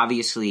that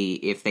obviously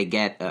if they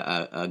get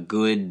a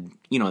good,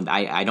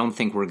 I don't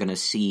think we're going to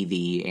see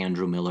the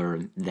Andrew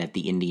Miller that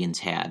the Indians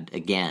had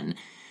again.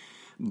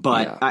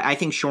 But yeah. I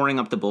think shoring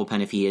up the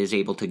bullpen, if he is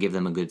able to give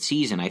them a good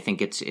season, I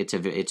think it's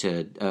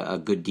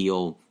a good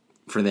deal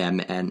for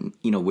them, and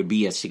would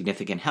be a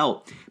significant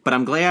help. But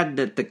I'm glad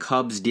that the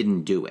Cubs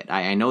didn't do it.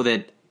 I know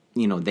that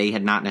they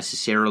had not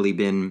necessarily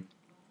been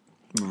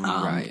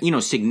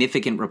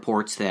significant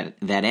reports that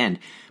end.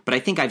 But I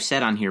think I've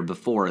said on here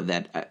before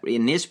that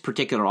in this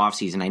particular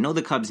offseason, I know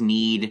the Cubs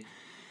need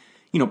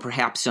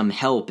perhaps some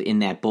help in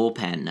that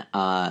bullpen.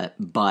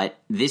 But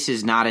this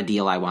is not a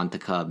deal I want the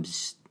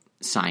Cubs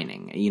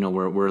signing.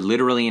 We're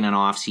literally in an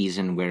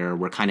offseason where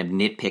we're kind of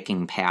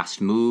nitpicking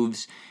past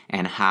moves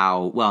and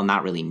how, well,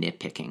 not really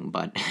nitpicking,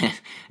 but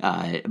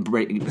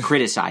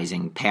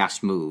criticizing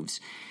past moves.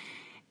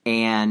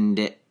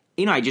 And,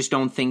 I just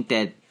don't think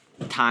that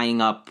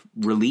tying up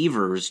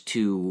relievers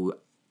to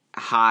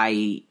high,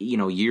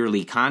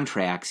 yearly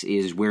contracts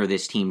is where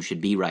this team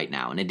should be right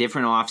now. In a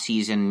different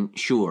offseason,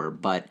 sure,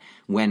 but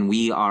when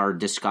we are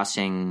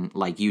discussing,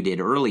 like you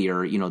did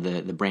earlier,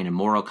 the Brandon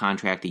Morrow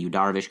contract, the Yu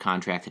Darvish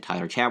contract, the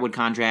Tyler Chatwood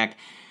contract,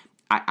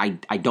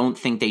 I don't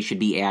think they should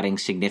be adding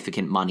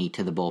significant money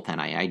to the bullpen.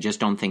 I just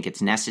don't think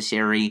it's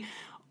necessary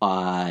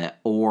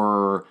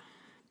or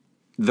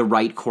the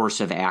right course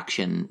of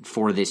action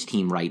for this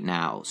team right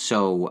now.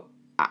 So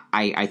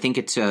I think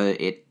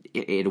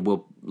it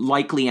will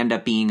likely end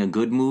up being a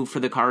good move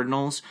for the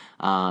Cardinals,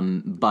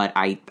 but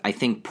I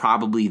think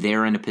probably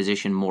they're in a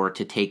position more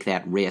to take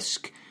that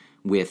risk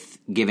with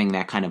giving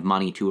that kind of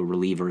money to a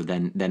reliever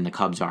than the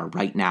Cubs are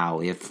right now,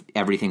 if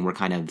everything we're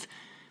kind of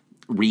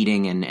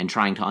reading and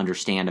trying to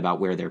understand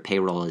about where their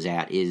payroll is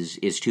at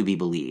is to be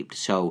believed.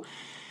 So,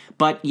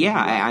 but yeah,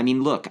 I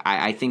mean, look,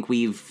 I think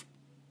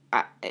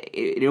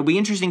it'll be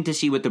interesting to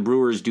see what the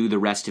Brewers do the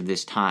rest of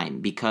this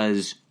time,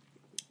 because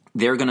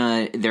they're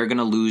gonna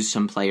lose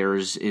some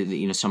players,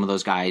 some of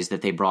those guys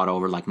that they brought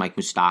over, like Mike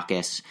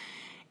Moustakas.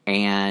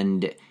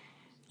 And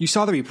you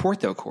saw the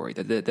report, though, Corey,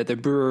 that the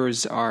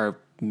Brewers are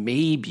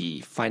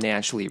maybe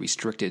financially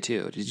restricted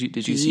too.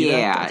 Did you see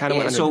that? I kind of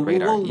went under the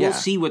radar. We'll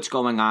see what's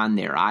going on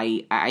there.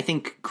 I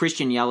think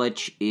Christian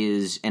Yelich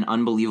is an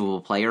unbelievable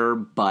player,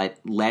 but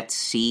let's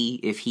see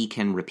if he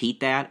can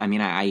repeat that. I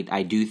mean,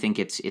 I do think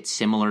it's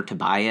similar to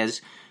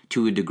Baez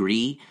to a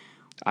degree.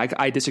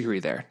 I disagree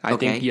there. I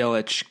think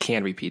Yelich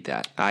can repeat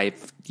that.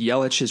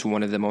 Yelich is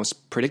one of the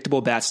most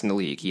predictable bats in the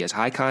league. He has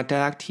high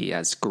contact. He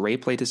has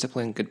great plate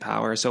discipline, good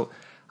power. So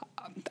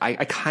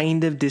I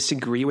kind of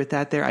disagree with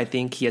that there. I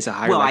think he has a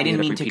higher likelihood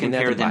of repeating that.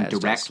 Well, I didn't mean to compare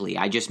them directly.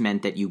 I just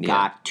meant that you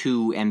got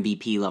 2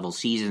 MVP-level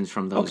seasons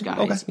from those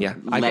guys. Okay. Yeah,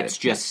 let's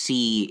just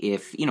see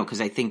if,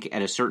 because I think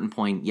at a certain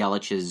point,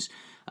 Yelich's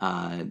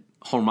home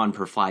run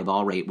per fly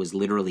ball rate was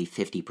literally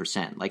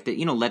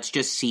 50%. Let's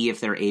just see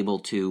if they're able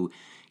to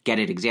get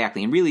it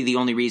exactly. And really the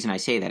only reason I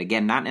say that,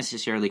 again, not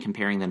necessarily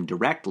comparing them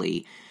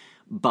directly,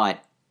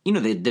 but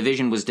the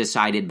division was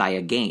decided by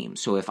a game.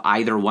 So if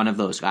either one of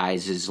those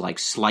guys is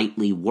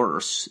slightly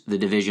worse, the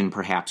division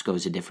perhaps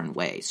goes a different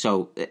way.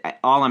 So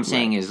all I'm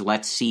saying is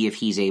let's see if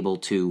he's able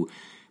to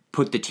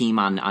put the team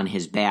on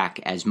his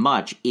back as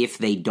much if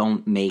they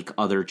don't make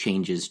other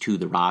changes to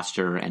the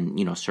roster and,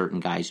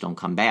 certain guys don't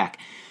come back.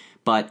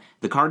 But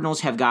the Cardinals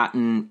have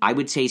gotten, I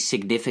would say,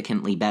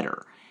 significantly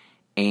better.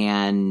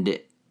 And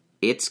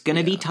it's going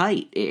to be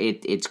tight.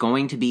 It's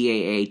going to be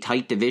a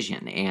tight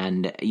division,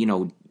 and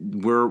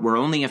we're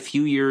only a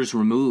few years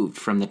removed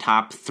from the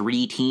top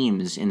 3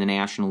 teams in the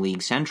National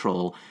League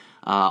Central,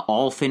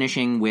 all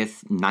finishing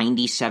with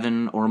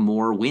 97 or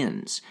more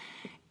wins,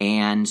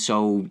 and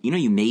so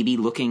you may be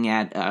looking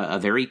at a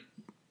very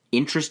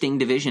interesting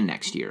division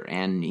next year.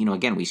 And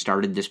again, we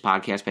started this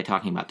podcast by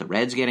talking about the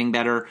Reds getting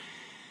better,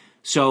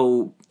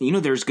 so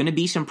there's going to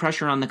be some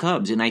pressure on the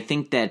Cubs, and I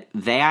think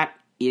that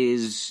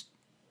is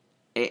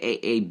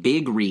a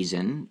big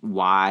reason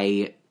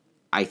why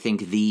I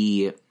think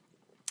the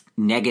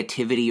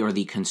negativity or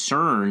the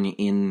concern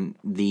in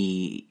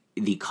the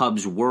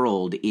Cubs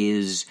world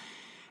is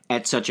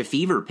at such a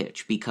fever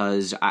pitch,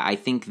 because I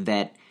think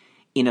that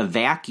in a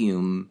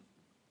vacuum,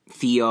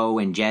 Theo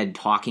and Jed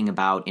talking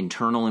about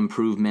internal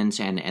improvements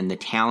and the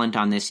talent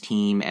on this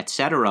team,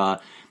 etc.,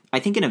 I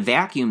think in a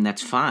vacuum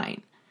that's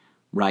fine,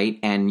 right?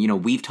 And,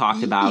 we've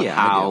talked about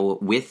how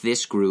with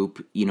this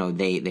group,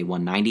 they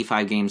won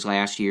 95 games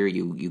last year.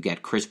 You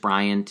get Chris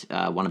Bryant,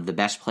 one of the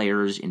best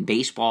players in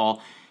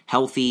baseball,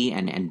 healthy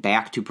and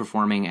back to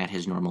performing at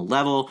his normal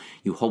level.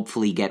 You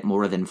hopefully get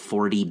more than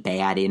 40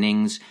 bad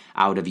innings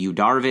out of Yu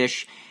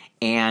Darvish.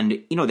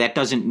 And, that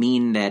doesn't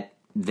mean that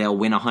they'll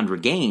win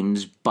 100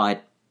 games,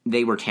 but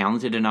they were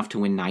talented enough to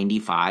win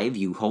 95.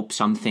 You hope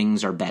some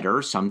things are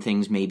better, some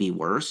things may be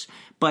worse.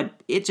 But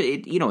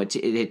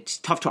it's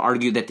tough to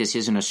argue that this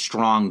isn't a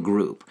strong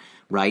group,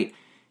 right?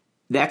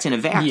 That's in a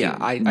vacuum.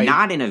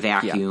 Not in a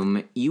vacuum.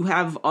 Yeah. You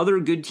have other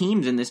good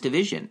teams in this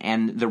division,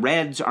 and the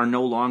Reds are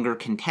no longer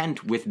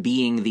content with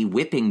being the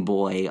whipping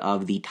boy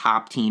of the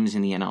top teams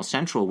in the NL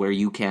Central, where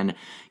you can,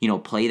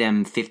 play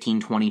them 15,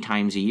 20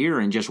 times a year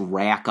and just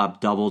rack up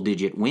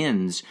double-digit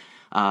wins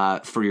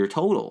for your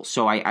total.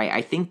 So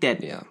I think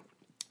that,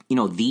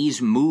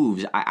 these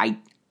moves,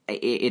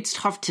 it's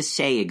tough to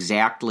say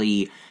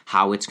exactly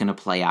how it's going to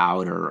play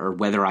out or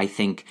whether I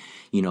think,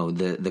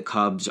 the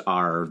Cubs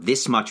are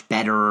this much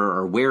better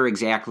or where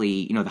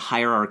exactly, the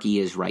hierarchy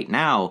is right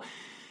now.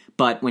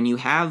 But when you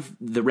have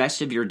the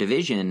rest of your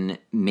division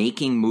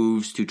making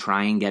moves to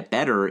try and get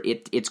better,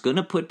 it's going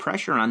to put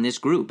pressure on this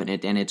group, and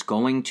it's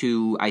going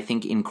to, I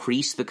think,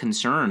 increase the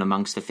concern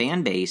amongst the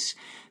fan base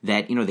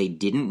that, they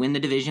didn't win the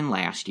division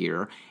last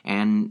year,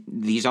 and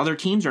these other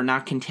teams are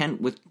not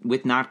content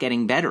with not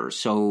getting better.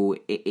 So,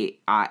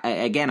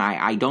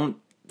 I don't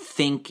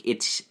think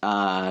it's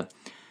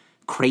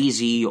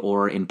crazy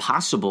or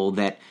impossible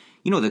that,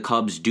 the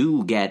Cubs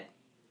do get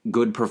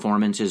good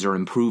performances or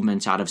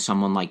improvements out of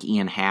someone like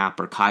Ian Happ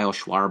or Kyle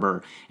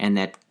Schwarber, and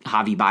that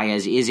Javi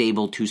Baez is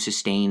able to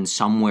sustain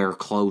somewhere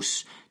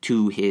close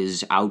to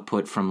his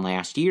output from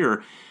last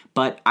year.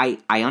 But I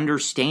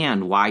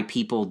understand why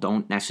people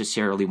don't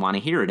necessarily want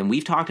to hear it. And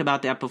we've talked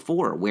about that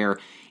before, where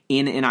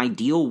in an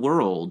ideal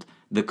world,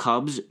 the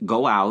Cubs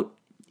go out.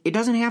 It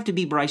doesn't have to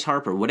be Bryce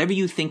Harper, whatever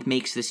you think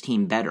makes this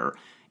team better.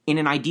 In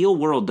an ideal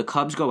world, the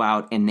Cubs go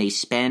out and they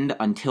spend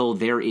until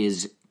there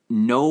is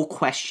no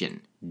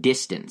question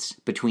distance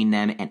between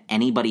them and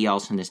anybody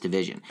else in this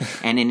division.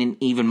 And in an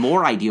even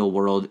more ideal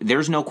world,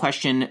 there's no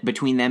question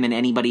between them and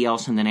anybody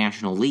else in the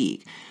National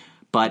League.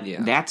 But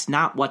that's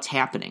not what's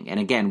happening. And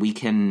again, we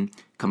can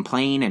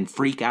complain and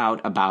freak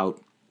out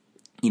about,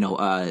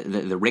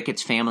 the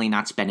Ricketts family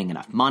not spending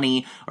enough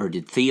money, or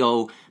did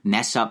Theo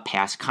mess up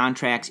past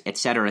contracts, et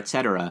cetera, et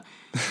cetera.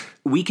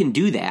 We can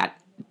do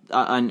that,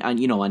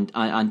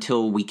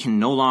 until we can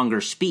no longer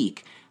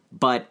speak.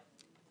 But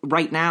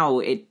right now,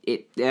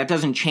 that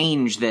doesn't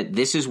change that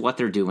this is what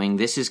they're doing.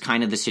 This is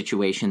kind of the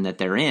situation that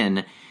they're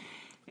in,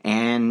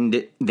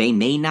 and they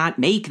may not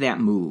make that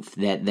move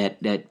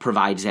that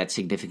provides that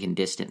significant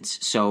distance.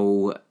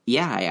 So,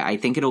 I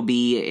think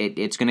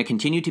it's going to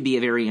continue to be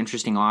a very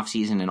interesting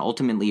offseason, and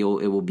ultimately it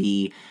will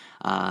be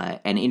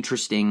an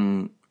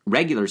interesting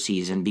regular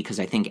season, because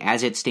I think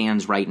as it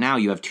stands right now,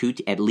 you have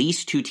at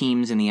least two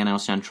teams in the NL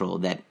Central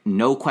that,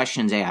 no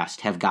questions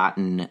asked, have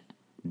gotten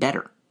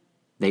better.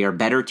 They are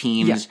better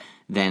teams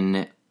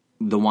than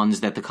the ones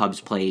that the Cubs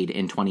played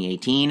in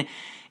 2018.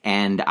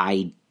 And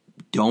I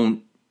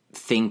don't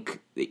think,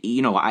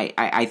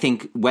 I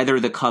think whether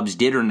the Cubs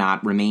did or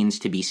not remains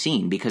to be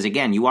seen. Because,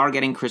 again, you are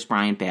getting Chris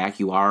Bryant back.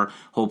 You are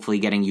hopefully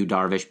getting Yu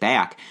Darvish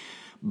back.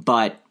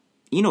 But,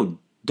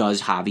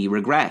 does Javi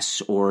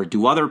regress? Or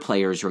do other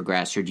players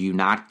regress? Or do you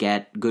not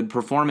get good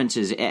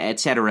performances, et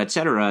cetera, et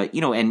cetera?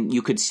 And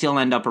you could still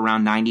end up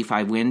around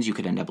 95 wins. You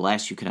could end up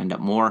less. You could end up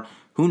more.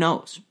 Who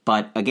knows?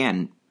 But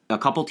again, a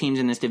couple teams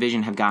in this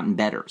division have gotten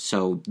better.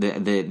 So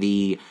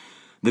the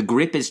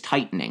grip is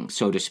tightening,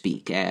 so to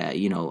speak,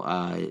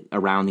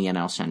 around the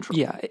NL Central.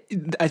 Yeah,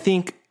 I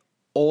think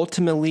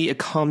ultimately it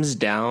comes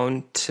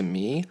down to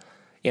me,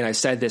 and I've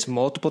said this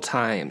multiple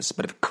times,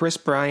 but if Chris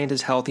Bryant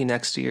is healthy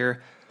next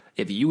year,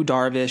 if Yu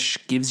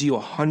Darvish gives you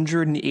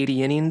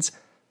 180 innings,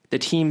 the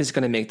team is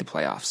going to make the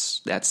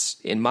playoffs.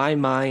 That's, in my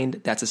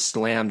mind, that's a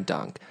slam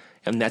dunk.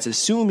 And that's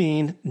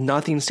assuming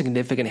nothing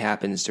significant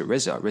happens to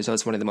Rizzo. Rizzo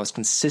is one of the most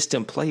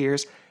consistent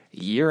players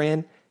year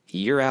in,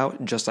 year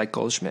out, just like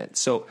Goldschmidt.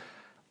 So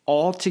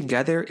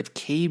altogether, if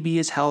KB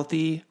is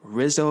healthy,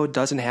 Rizzo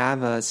doesn't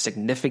have a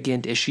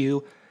significant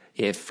issue,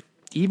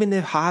 even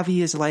if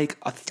Javi is like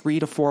a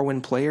 3 to 4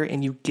 win player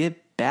and you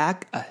get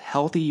back a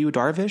healthy Yu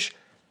Darvish,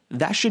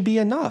 that should be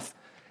enough.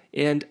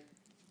 And,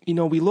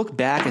 we look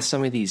back at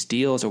some of these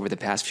deals over the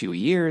past few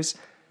years.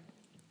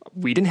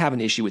 We didn't have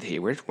an issue with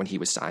Hayward when he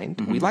was signed.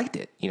 Mm-hmm. We liked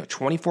it.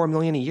 $24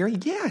 million a year.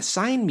 Yeah,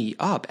 sign me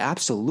up.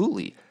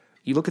 Absolutely.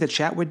 You look at the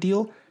Chatwood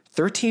deal,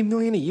 $13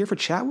 million a year for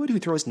Chatwood, who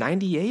throws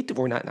 98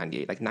 or not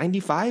 98, like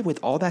 95 with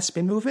all that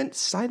spin movement.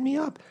 Sign me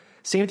up.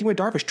 Same thing with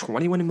Darvish,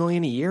 $21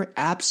 million a year.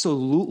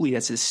 Absolutely,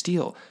 that's a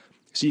steal.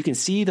 So you can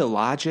see the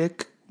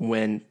logic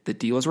when the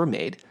deals were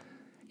made.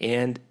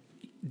 And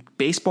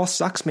baseball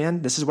sucks,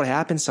 man. This is what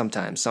happens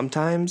sometimes.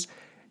 Sometimes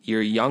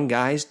your young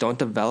guys don't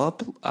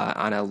develop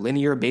on a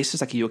linear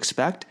basis like you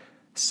expect.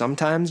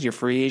 Sometimes your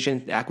free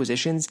agent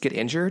acquisitions get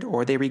injured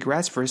or they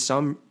regress for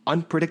some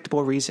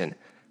unpredictable reason.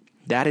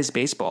 That is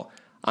baseball.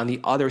 On the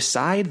other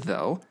side,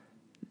 though,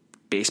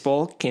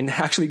 baseball can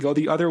actually go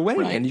the other way,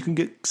 and you can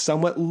get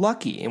somewhat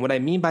lucky. And what I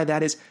mean by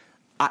that is,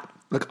 I'm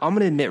going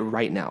to admit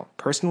right now,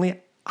 personally,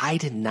 I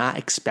did not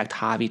expect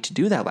Javi to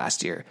do that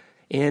last year.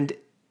 And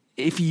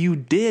if you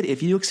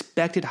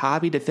expected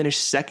Javi to finish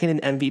second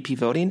in MVP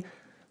voting,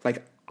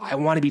 like, I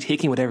want to be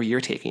taking whatever you're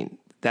taking.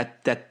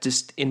 That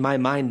just, in my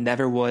mind,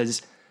 never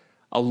was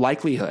a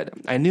likelihood.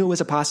 I knew it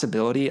was a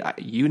possibility.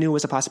 You knew it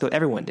was a possibility.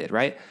 Everyone did,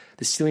 right?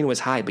 The ceiling was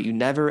high, but you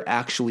never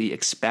actually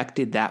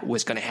expected that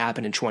was going to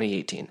happen in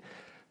 2018.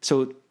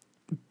 So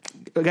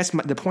I guess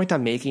the point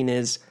I'm making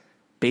is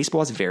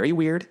baseball is very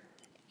weird.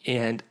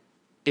 And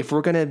if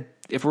we're going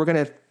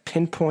to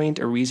pinpoint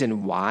a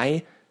reason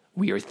why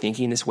we are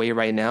thinking this way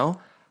right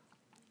now,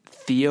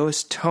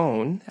 Theo's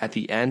tone at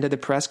the end of the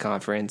press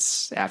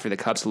conference after the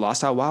Cubs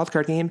lost that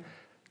wildcard game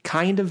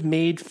kind of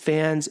made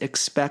fans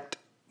expect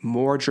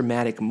more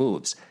dramatic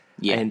moves.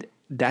 Yeah. And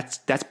that's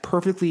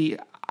perfectly,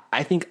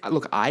 I think,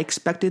 look, I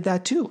expected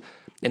that too.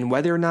 And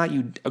whether or not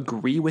you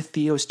agree with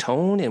Theo's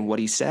tone and what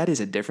he said is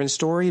a different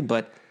story,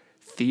 but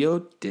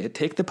Theo did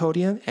take the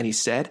podium and he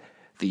said,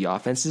 the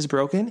offense is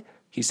broken.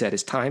 He said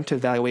it's time to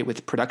evaluate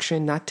with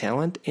production, not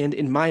talent. And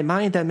in my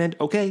mind, that meant,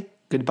 okay,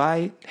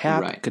 goodbye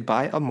Happ,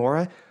 goodbye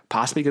Almora,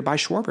 possibly goodbye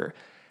Schwarber.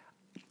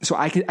 So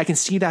I can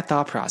see that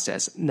thought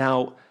process.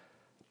 Now,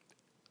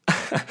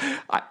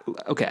 I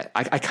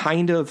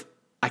kind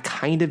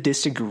of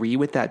disagree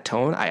with that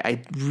tone.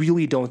 I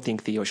really don't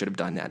think Theo should have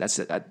done that. That's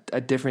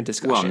a different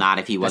discussion. Well, not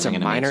if he wasn't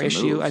going to make some minor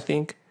issue, moves. I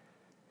think.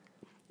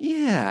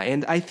 Yeah,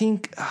 and I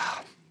think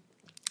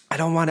I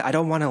don't want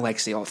to like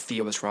say, oh,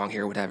 Theo was wrong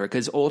here or whatever,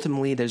 because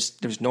ultimately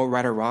there's no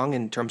right or wrong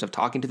in terms of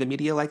talking to the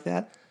media like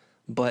that.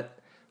 But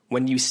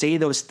when you say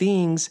those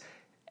things,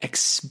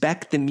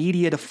 expect the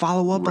media to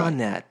follow up on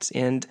that.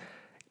 And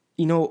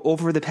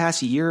over the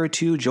past year or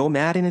two, Joe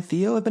Madden and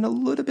Theo have been a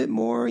little bit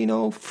more,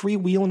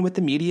 freewheeling with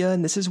the media,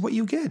 and this is what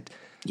you get.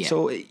 Yeah.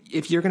 So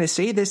if you're going to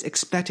say this,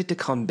 expect it to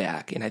come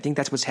back. And I think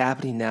that's what's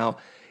happening now.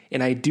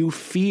 And I do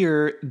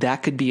fear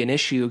that could be an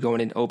issue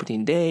going into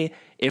opening day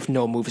if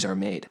no moves are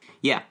made.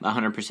 Yeah,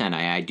 100%.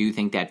 I do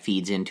think that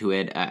feeds into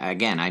it.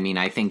 Again, I mean,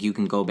 I think you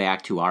can go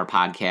back to our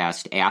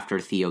podcast after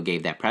Theo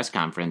gave that press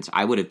conference.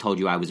 I would have told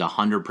you I was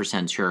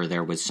 100% sure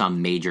there was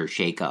some major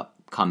shakeup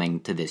coming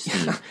to this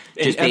team,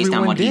 just based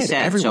on what he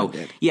said. Everyone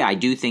did. Yeah, I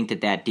do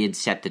think that did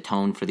set the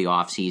tone for the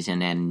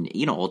offseason, and,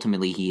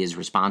 ultimately he is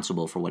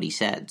responsible for what he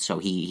said. So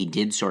he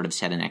did sort of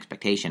set an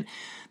expectation.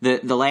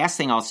 The last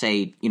thing I'll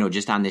say,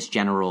 just on this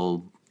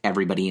general,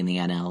 everybody in the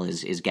NL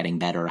is getting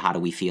better, how do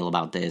we feel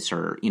about this,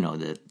 or,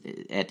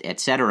 et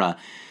cetera.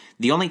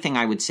 The only thing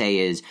I would say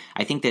is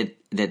I think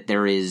that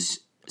there is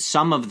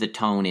some of the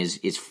tone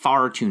is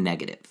far too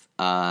negative.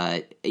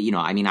 I've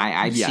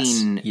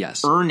seen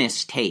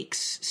earnest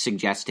takes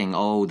suggesting,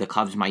 the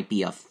Cubs might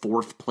be a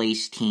fourth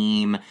place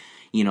team,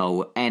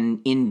 and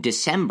in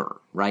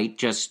December, right,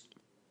 just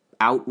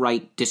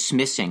outright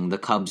dismissing the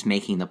Cubs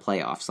making the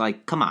playoffs.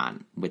 Like, come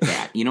on with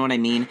that. You know what I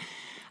mean?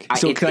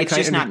 It's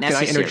just not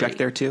necessary. Can I interject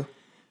there too?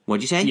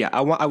 What'd you say? Yeah,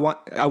 I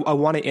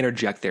want to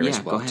interject there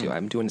as well too.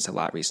 I'm doing this a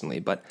lot recently,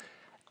 but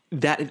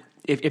that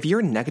if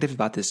you're negative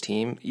about this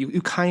team,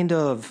 you kind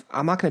of,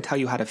 I'm not going to tell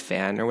you how to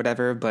fan or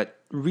whatever, but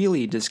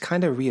really just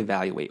kind of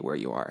reevaluate where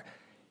you are.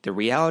 The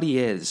reality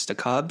is the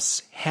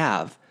Cubs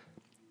have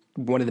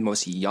one of the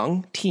most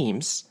young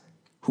teams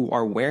who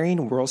are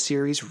wearing World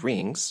Series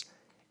rings.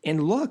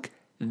 And look,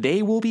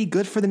 they will be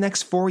good for the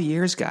next 4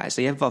 years, guys.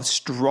 They have a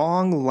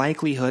strong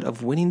likelihood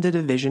of winning the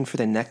division for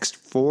the next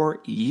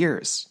 4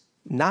 years.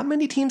 Not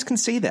many teams can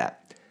say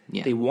that.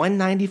 Yeah. They won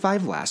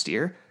 95 last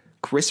year.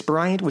 Chris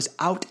Bryant was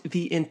out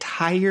the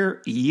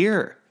entire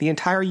year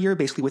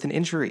basically with an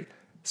injury.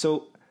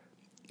 So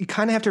you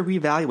kind of have to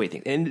reevaluate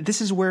things. And this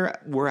is where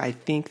I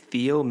think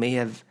Theo may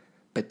have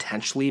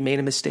potentially made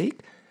a mistake,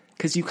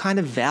 because you kind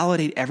of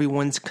validate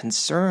everyone's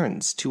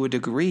concerns to a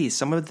degree.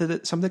 Some of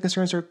the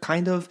concerns are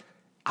kind of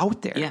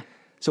out there. Yeah.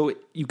 So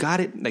you got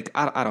it. Like,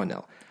 I don't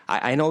know.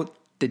 I know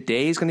the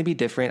day is going to be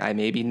different. I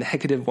may be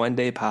negative one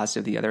day,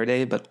 positive the other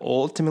day, but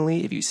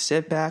ultimately, if you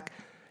sit back,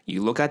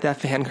 you look at that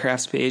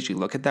Fangraphs page, you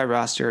look at that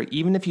roster,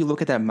 even if you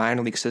look at that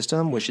minor league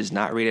system, which is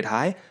not rated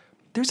high,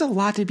 there's a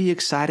lot to be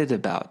excited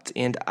about.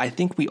 And I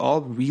think we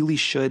all really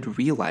should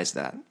realize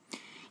that.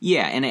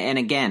 Yeah, and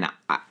again,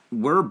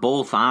 we're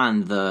both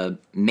on the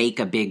make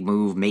a big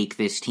move, make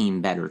this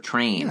team better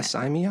train. Yeah,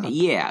 sign me up.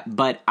 Yeah,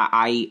 but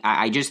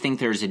I just think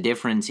there's a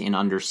difference in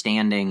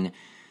understanding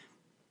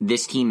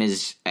this team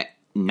is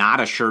not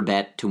a sure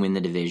bet to win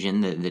the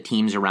division. The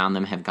teams around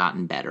them have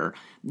gotten better.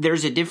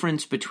 There's a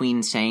difference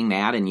between saying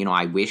that and,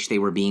 I wish they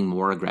were being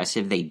more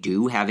aggressive. They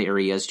do have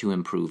areas to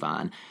improve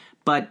on.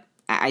 But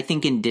I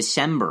think in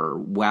December,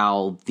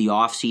 while the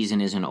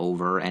offseason isn't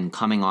over and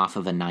coming off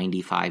of a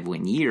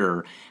 95-win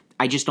year,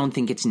 I just don't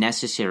think it's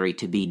necessary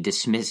to be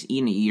dismissed.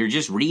 You're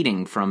just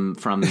reading from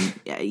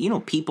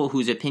people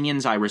whose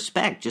opinions I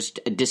respect, just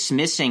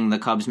dismissing the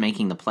Cubs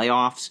making the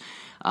playoffs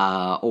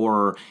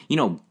or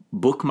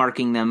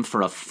bookmarking them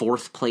for a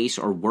fourth place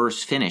or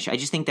worse finish. I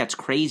just think that's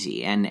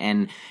crazy. And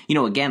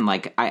again,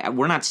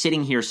 we're not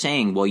sitting here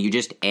saying, well, you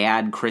just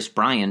add Chris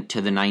Bryant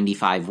to the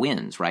 95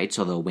 wins, right?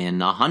 So they'll win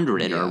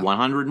 100 or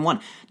 101.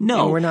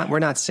 No, we're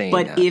not saying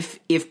but that.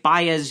 If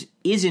Baez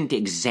isn't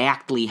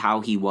exactly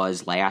how he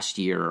was last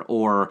year,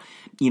 or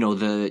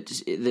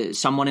the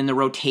someone in the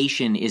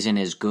rotation isn't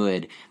as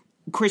good,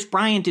 Chris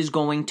Bryant is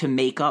going to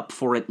make up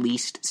for at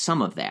least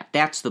some of that.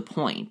 That's the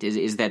point.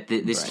 Is that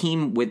this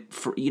team with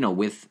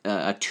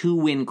a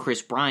 2-win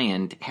Chris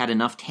Bryant had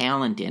enough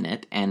talent in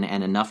it and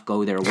enough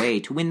go their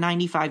way to win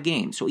 95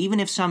 games. So even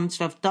if some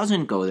stuff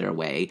doesn't go their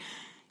way,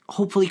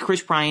 hopefully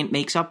Chris Bryant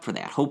makes up for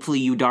that. Hopefully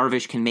Yu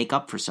Darvish can make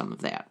up for some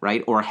of that,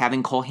 right? Or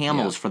having Cole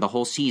Hamels for the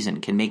whole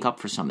season can make up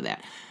for some of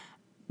that.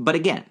 But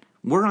again,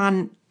 we're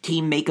on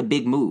team make a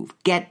big move,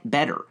 get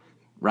better.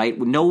 Right?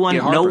 No one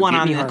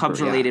on the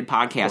Cubs-related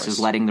podcast is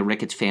letting the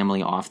Ricketts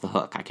family off the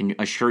hook. I can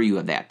assure you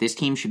of that. This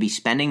team should be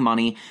spending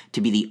money to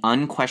be the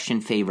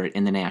unquestioned favorite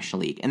in the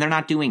National League, and they're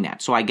not doing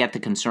that. So I get the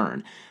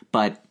concern,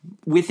 but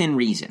within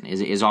reason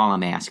is all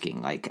I'm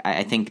asking.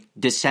 I think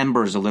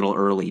December is a little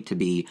early to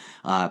be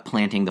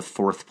planting the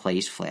fourth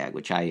place flag,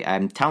 which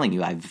I'm telling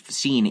you I've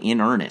seen in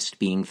earnest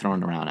being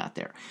thrown around out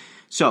there.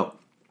 So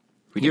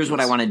here's what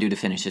I want to do to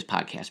finish this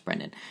podcast,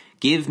 Brendan.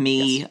 Give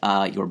me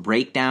your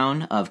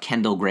breakdown of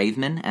Kendall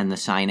Graveman and the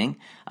signing,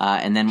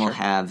 and then we'll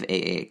have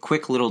a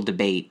quick little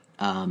debate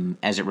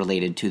as it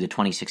related to the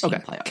 2016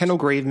 playoffs. Kendall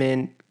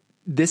Graveman,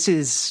 this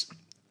is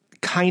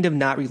kind of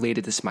not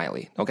related to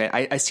Smiley. Okay,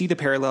 I see the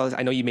parallels.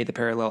 I know you made the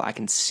parallel. I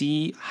can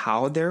see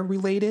how they're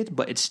related,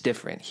 but it's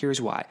different. Here's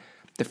why.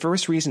 The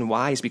first reason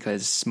why is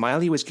because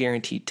Smiley was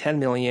guaranteed $10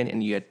 million,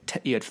 and you had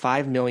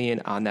 $5 million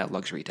on that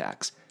luxury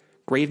tax.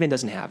 Graveman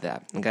doesn't have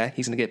that. Okay,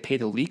 he's going to get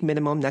paid the league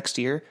minimum next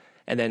year,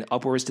 and then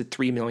upwards to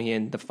 $3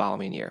 million the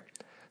following year.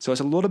 So it's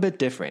a little bit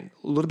different,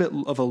 a little bit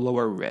of a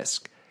lower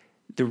risk.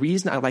 The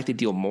reason I like the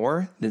deal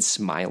more than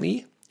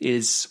Smiley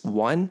is,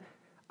 one,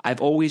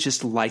 I've always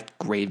just liked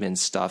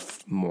Graveman's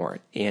stuff more.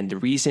 And the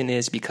reason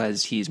is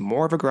because he's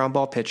more of a ground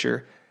ball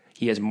pitcher.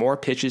 He has more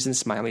pitches than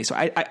Smiley. So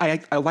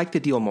I like the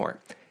deal more.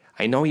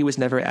 I know he was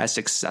never as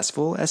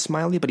successful as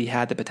Smiley, but he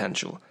had the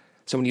potential.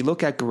 So when you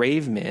look at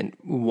Graveman,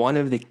 one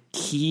of the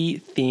key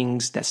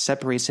things that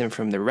separates him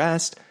from the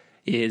rest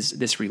is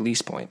this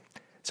release point.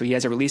 So he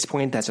has a release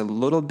point that's a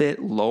little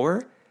bit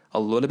lower, a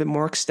little bit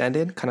more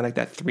extended, kind of like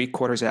that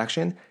 3/4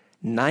 action,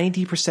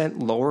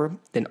 90% lower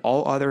than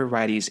all other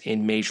righties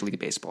in Major League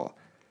Baseball.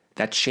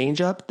 That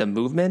changeup, the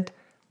movement,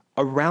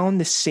 around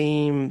the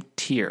same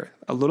tier,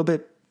 a little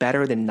bit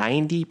better than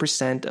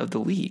 90% of the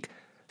league.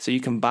 So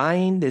you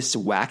combine this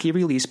wacky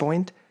release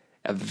point,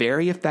 a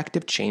very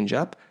effective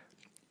changeup.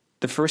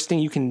 The first thing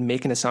you can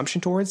make an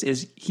assumption towards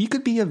is he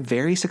could be a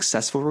very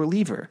successful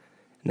reliever.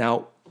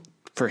 Now,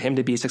 for him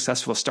to be a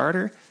successful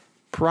starter,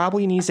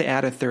 probably needs to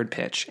add a third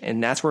pitch,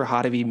 and that's where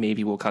Hottovy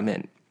maybe will come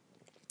in.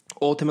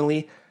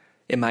 Ultimately,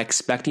 am I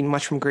expecting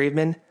much from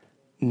Graveman?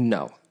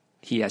 No.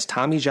 He has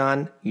Tommy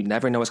John. You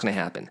never know what's going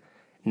to happen.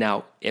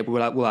 Now,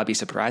 will I be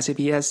surprised if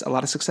he has a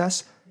lot of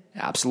success?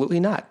 Absolutely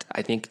not.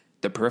 I think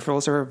the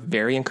peripherals are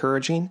very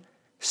encouraging,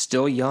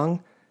 still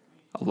young,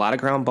 a lot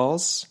of ground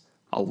balls,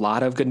 a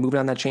lot of good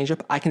movement on that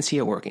changeup. I can see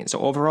it working. So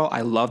overall,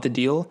 I love the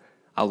deal.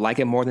 I like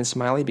it more than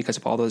Smiley because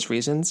of all those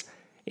reasons.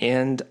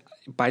 And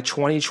by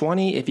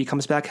 2020, if he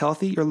comes back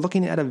healthy, you're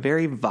looking at a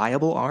very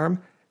viable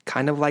arm,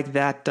 kind of like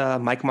that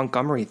Mike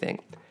Montgomery thing.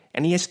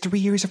 And he has 3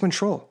 years of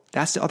control.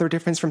 That's the other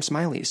difference from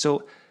Smiley.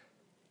 So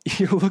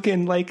you're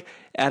looking like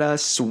at a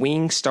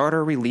swing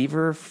starter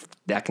reliever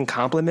that can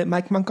complement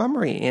Mike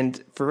Montgomery.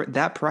 And for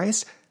that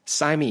price,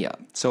 sign me up.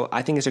 So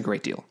I think it's a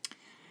great deal.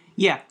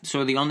 Yeah,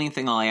 so the only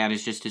thing I'll add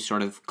is just to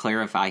sort of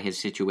clarify his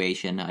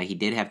situation. He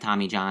did have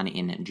Tommy John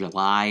in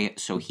July,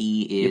 so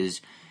he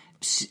is...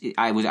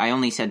 I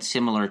only said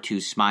similar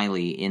to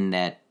Smiley in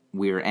that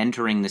we're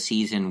entering the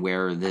season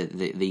where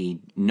the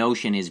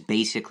notion is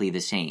basically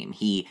the same.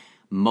 He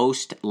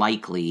most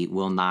likely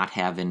will not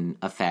have an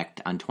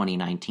effect on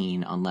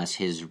 2019 unless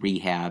his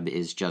rehab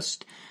is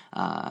just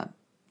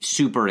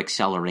super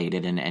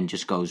accelerated and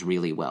just goes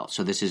really well.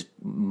 So this is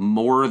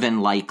more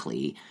than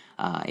likely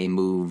a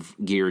move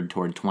geared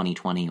toward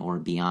 2020 or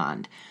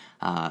beyond.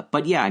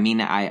 But yeah, I mean,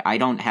 I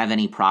don't have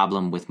any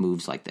problem with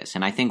moves like this.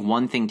 And I think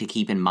one thing to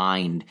keep in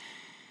mind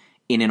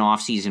in an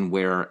offseason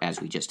where, as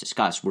we just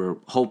discussed, we're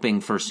hoping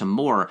for some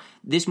more,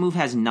 this move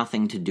has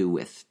nothing to do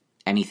with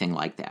anything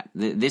like that.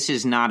 This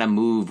is not a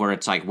move where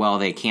it's like, well,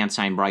 they can't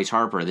sign Bryce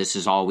Harper. This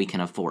is all we can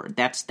afford.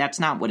 That's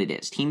not what it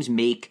is. Teams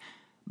make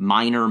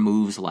minor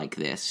moves like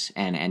this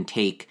and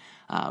take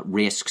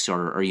risks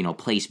or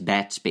place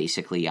bets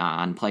basically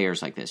on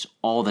players like this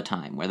all the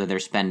time, whether they're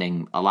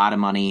spending a lot of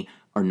money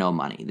or no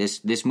money.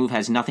 This move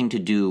has nothing to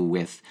do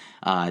with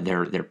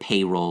their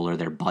payroll or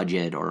their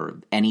budget or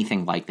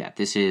anything like that.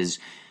 This is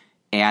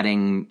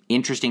adding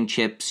interesting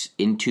chips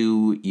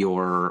into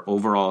your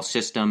overall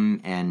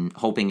system and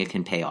hoping it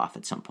can pay off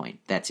at some point.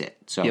 That's it.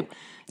 So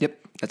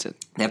Yep, that's it.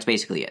 That's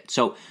basically it.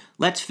 So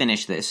let's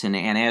finish this. And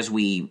as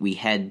we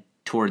head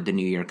toward the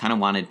new year, kind of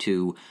wanted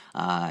to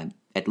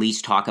at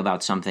least talk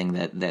about something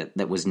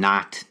that was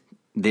not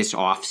this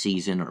off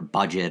season or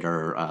budget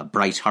or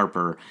Bryce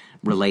Harper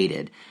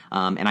related.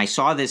 And I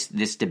saw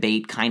this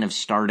debate kind of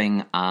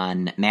starting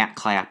on Matt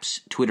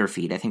Clapp's Twitter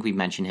feed. I think we've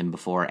mentioned him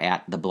before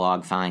at the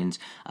Blog Finds,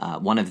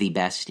 one of the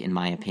best, in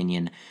my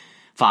opinion,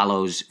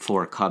 follows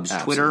for Cubs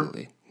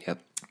Absolutely. Twitter. Yep.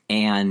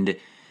 And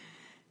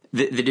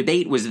the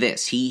debate was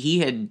this. He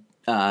had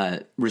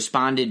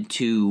responded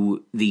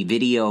to the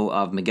video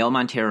of Miguel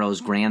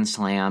Montero's grand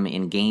slam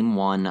in Game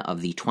 1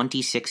 of the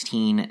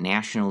 2016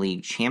 National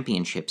League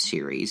Championship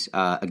Series.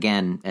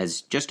 Again,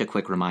 as just a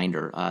quick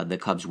reminder, the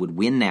Cubs would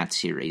win that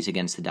series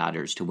against the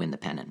Dodgers to win the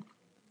pennant.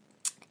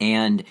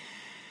 And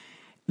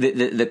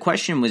the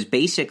question was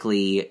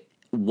basically,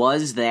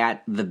 was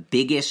that the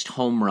biggest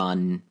home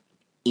run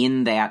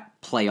in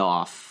that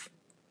playoff?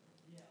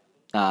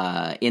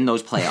 In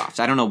those playoffs,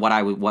 I don't know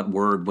what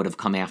word would have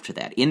come after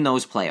that. In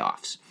those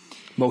playoffs,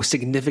 most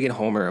significant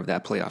homer of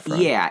that playoff run.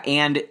 Yeah,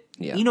 and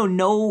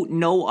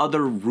no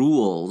other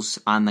rules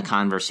on the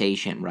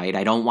conversation, right?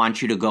 I don't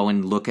want you to go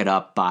and look it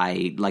up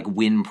by like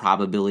win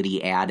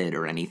probability added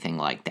or anything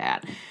like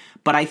that.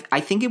 But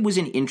I think it was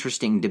an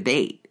interesting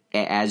debate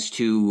as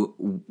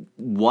to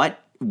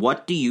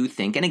what do you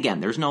think? And again,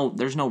 there's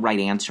no right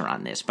answer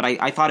on this, but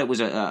I thought it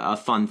was a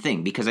fun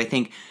thing because I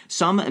think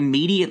some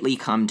immediately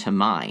come to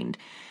mind.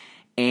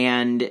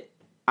 And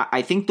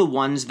I think the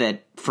ones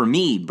that, for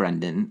me,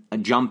 Brendan,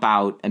 jump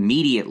out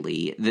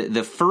immediately,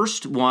 the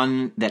first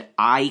one that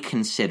I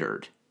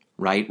considered,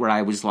 right, where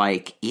I was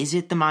like, is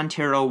it the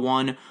Montero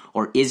one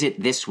or is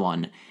it this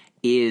one,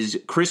 is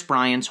Chris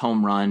Bryant's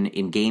home run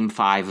in Game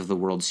 5 of the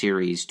World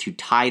Series to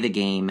tie the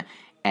game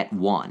at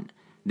 1.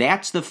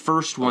 That's the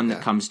first one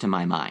that comes to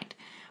my mind.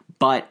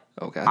 But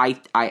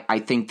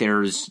I think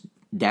there's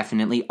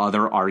definitely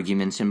other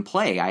arguments in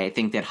play. I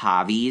think that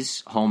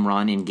Javi's home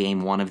run in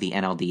Game 1 of the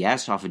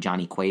NLDS off of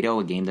Johnny Cueto,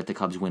 a game that the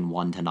Cubs win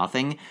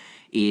 1-0,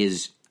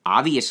 is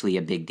obviously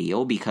a big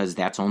deal because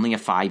that's only a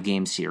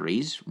 5-game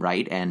series,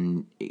 right?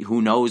 And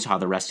who knows how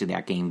the rest of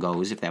that game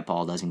goes if that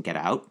ball doesn't get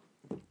out.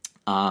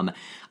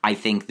 I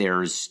think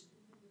there's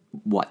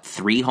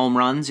 3 home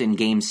runs in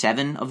Game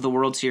 7 of the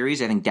World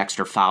Series. I think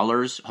Dexter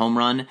Fowler's home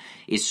run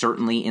is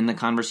certainly in the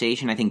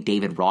conversation. I think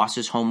David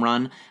Ross's home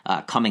run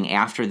coming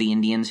after the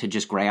Indians had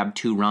just grabbed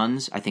 2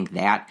 runs. I think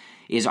that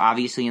is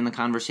obviously in the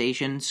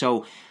conversation.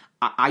 So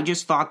I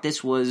just thought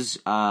this was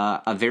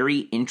a very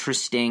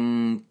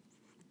interesting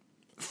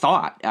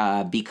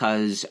thought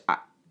because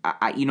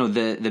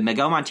the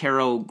Miguel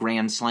Montero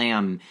Grand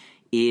Slam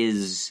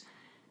is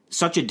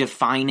such a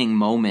defining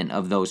moment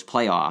of those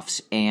playoffs.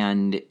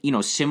 And,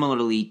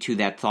 similarly to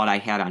that thought I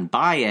had on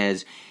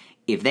Baez,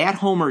 if that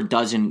homer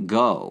doesn't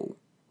go,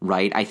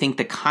 right, I think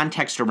the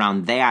context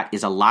around that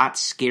is a lot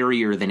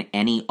scarier than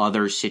any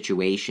other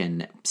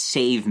situation,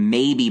 save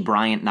maybe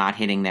Bryant not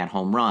hitting that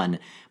home run.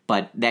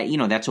 But that,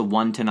 that's a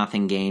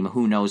 1-0 game.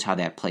 Who knows how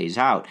that plays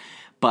out?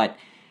 But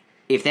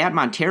if that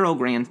Montero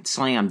Grand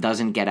Slam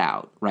doesn't get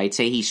out, right,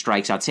 say he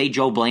strikes out, say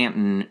Joe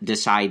Blanton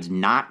decides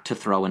not to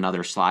throw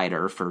another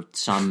slider for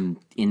some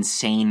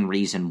insane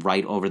reason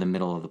right over the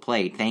middle of the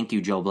plate. Thank you,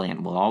 Joe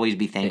Blanton. We'll always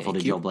be thankful to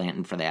Joe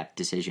Blanton for that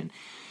decision.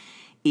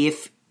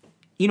 If,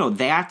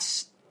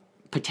 that's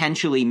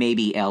potentially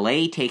maybe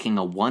LA taking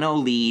a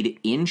 1-0 lead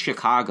in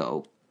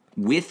Chicago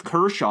with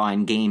Kershaw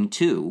in Game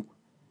 2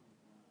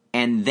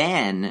 and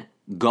then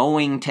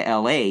going to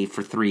LA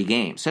for 3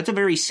 games. So that's a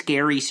very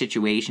scary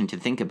situation to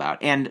think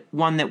about, and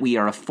one that we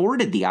are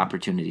afforded the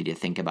opportunity to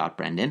think about,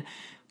 Brendan,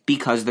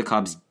 because the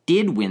Cubs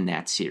did win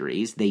that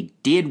series. They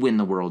did win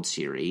the World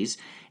Series,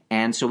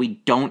 and so we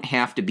don't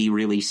have to be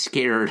really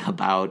scared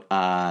about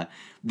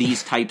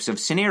these types of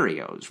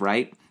scenarios,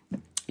 right?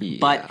 Yeah.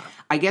 But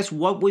I guess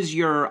what was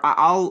your –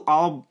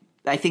 I'll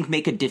I think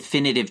make a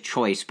definitive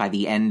choice by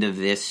the end of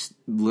this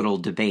little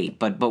debate,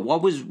 but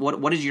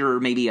what is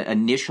your maybe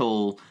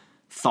initial –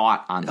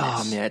 thought on this?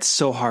 Oh man, it's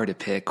so hard to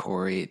pick,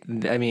 Corey.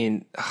 I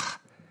mean,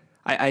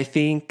 I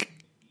think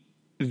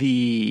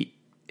even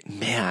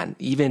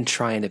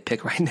trying to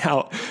pick right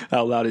now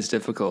out loud is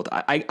difficult.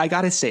 I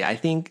gotta say, I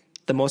think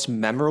the most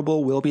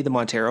memorable will be the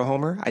Montero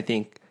homer. I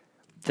think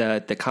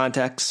the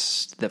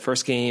context, the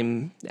first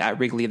game at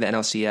Wrigley, the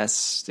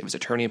NLCS, it was a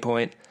turning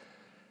point.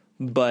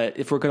 But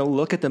if we're going to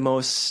look at the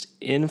most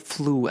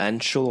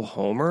influential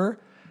homer,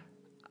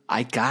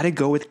 I got to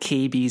go with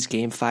KB's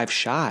Game 5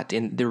 shot.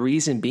 And the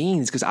reason being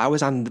is because I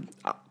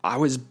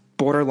was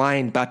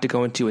borderline about to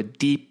go into a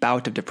deep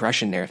bout of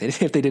depression there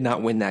if they did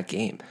not win that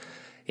game.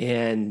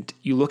 And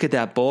you look at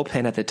that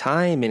bullpen at the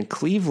time in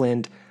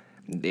Cleveland,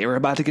 they were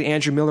about to get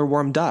Andrew Miller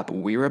warmed up.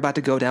 We were about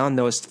to go down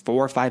those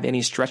 4 or 5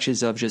 inning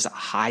stretches of just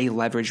high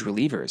leverage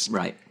relievers.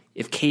 Right.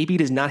 If KB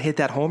does not hit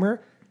that homer,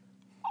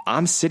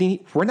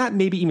 we're not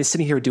maybe even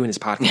sitting here doing this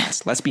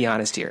podcast. Let's be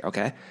honest here,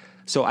 okay?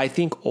 So I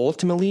think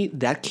ultimately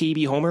that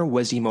KB homer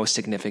was the most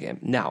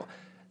significant. Now,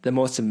 the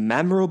most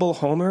memorable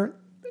homer,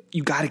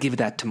 you got to give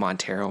that to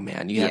Montero,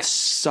 man. You have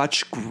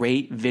such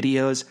great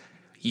videos.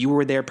 You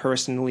were there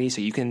personally,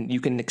 so you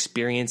can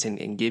experience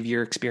and give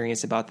your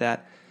experience about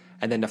that.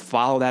 And then to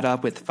follow that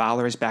up with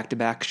Fowler's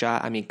back-to-back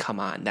shot, I mean, come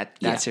on,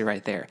 that's it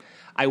right there.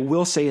 I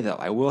will say,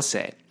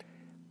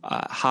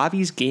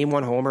 Javi's game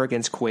one homer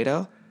against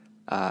Cueto,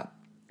 I'll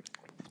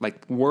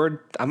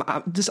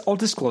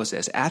disclose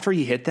this. After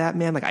he hit that,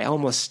 man, like I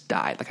almost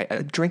died. Like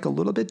I drank a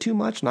little bit too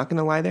much, not going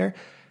to lie there.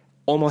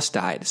 Almost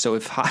died. So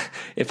if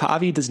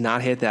Javi does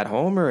not hit that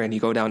homer and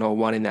you go down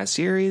 0-1 in that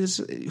series,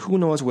 who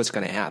knows what's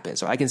going to happen.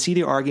 So I can see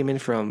the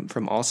argument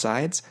from all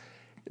sides.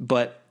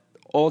 But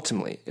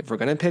ultimately, if we're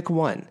going to pick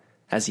one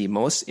as the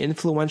most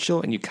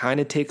influential and you kind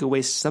of take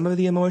away some of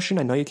the emotion,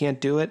 I know you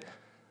can't do it,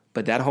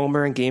 but that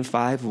homer in Game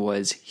 5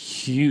 was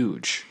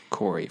huge,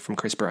 Corey, from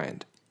Chris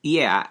Bryant.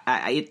 Yeah,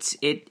 it's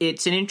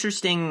an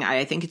interesting.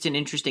 I think it's an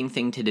interesting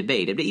thing to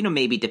debate. It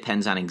maybe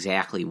depends on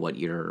exactly what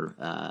you're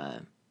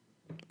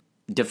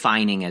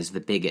defining as the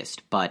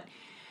biggest. But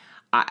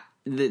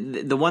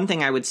the one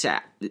thing I would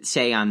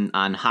say on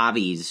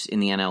Javi's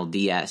in the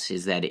NLDS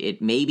is that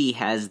it maybe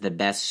has the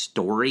best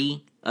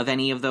story of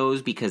any of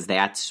those, because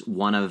that's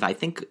one of, I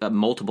think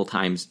multiple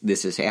times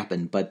this has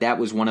happened, but that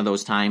was one of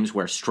those times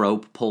where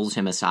Strope pulls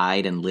him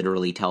aside and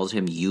literally tells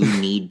him, you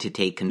need to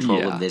take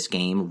control of this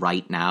game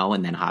right now,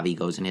 and then Javi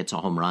goes and hits a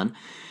home run.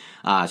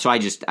 So I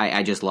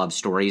just love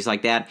stories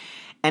like that.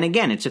 And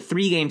again, it's a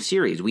 3-game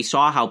series. We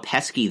saw how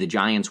pesky the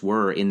Giants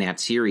were in that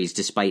series,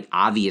 despite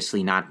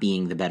obviously not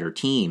being the better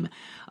team.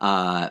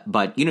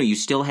 But, you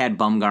still had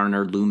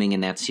Bumgarner looming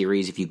in that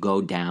series if you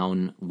go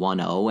down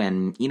 1-0.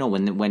 And,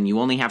 when you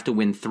only have to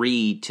win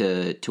 3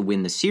 to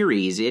win the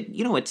series,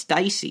 it's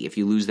dicey if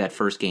you lose that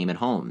first game at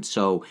home.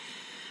 So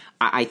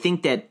I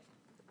think that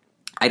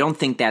I don't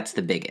think that's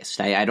the biggest.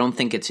 I don't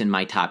think it's in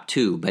my top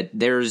 2, but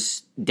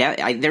there's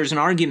an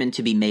argument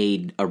to be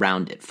made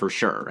around it for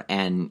sure.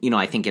 And,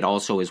 I think it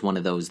also is one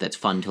of those that's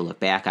fun to look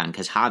back on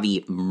because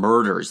Javi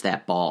murders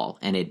that ball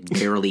and it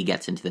barely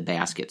gets into the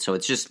basket. So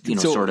it's just,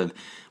 sort of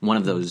one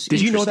of those.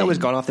 Did you know that was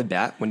gone off the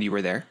bat when you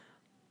were there?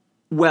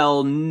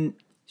 Well,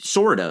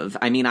 sort of.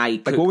 I mean,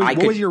 what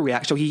was your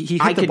reaction? So he hit the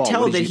ball. I could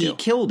tell that he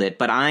killed it,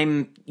 but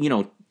I'm,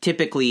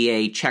 typically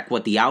a check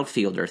what the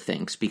outfielder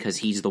thinks because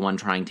he's the one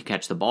trying to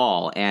catch the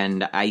ball.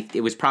 And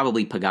it was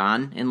probably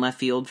Pagan in left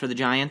field for the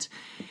Giants.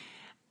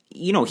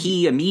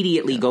 He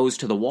immediately goes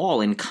to the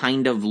wall and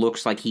kind of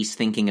looks like he's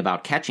thinking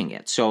about catching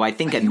it. So I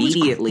think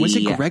immediately... Was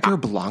it Gregor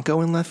Blanco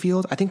in left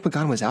field? I think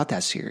Pagan was out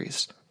that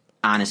series.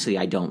 Honestly,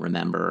 I don't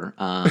remember.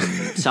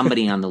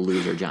 Somebody on the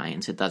loser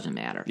Giants. It doesn't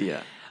matter.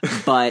 Yeah.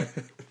 But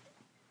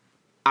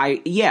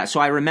so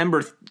I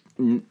remember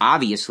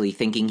obviously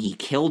thinking he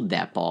killed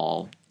that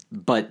ball,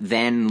 but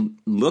then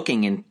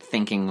looking and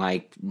thinking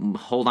like,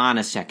 hold on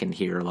a second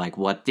here. Like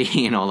what,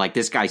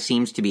 this guy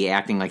seems to be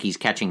acting like he's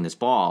catching this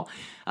ball.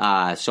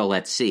 So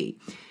let's see.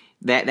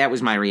 That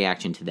was my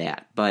reaction to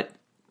that. But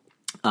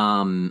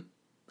on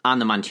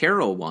the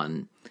Montero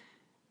one,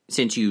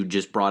 since you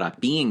just brought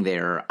up being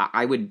there,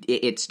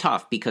 it's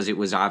tough because it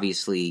was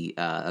obviously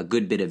a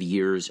good bit of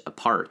years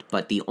apart.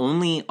 But the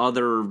only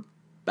other,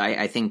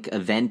 I think,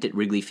 event at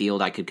Wrigley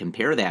Field I could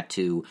compare that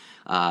to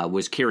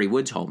was Kerry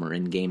Wood's homer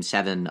in Game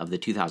 7 of the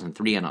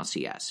 2003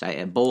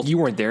 NLCS. You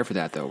weren't there for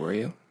that, though, were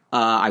you?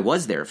 I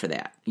was there for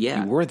that,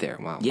 yeah. You were there,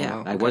 wow. Yeah,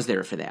 wow. Okay. I was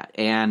there for that.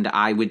 And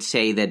I would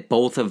say that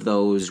both of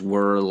those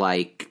were,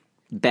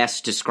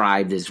 best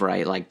described as,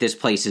 this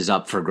place is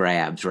up for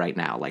grabs right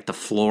now. Like, the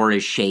floor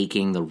is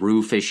shaking, the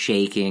roof is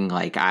shaking.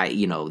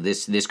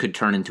 This could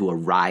turn into a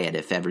riot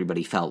if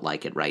everybody felt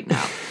like it right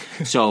now.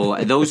 So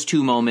those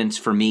two moments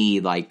for me,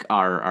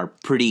 are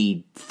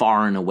pretty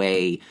far and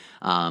away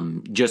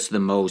just the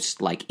most,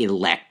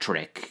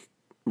 electric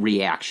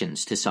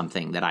reactions to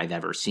something that I've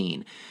ever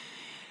seen.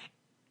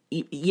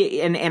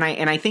 Yeah,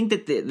 and I think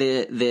that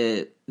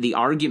the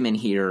argument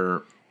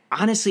here,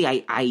 honestly,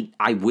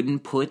 I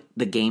wouldn't put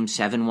the Game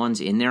 7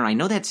 ones in there. I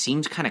know that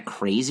seems kind of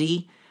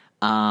crazy,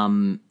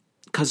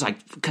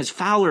 because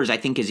Fowler's, I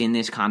think, is in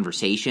this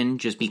conversation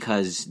just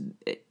because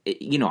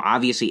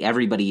obviously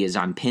everybody is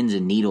on pins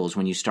and needles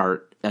when you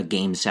start a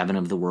Game 7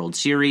 of the World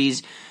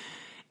Series.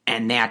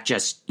 And that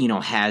just,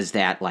 has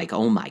that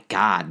oh my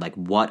God,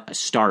 what a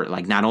start.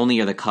 Not only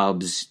are the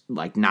Cubs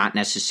not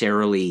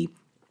necessarily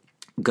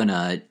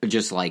gonna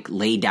just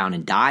lay down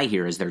and die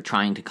here as they're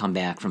trying to come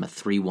back from a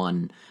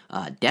 3-1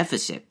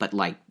 deficit, but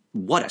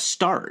what a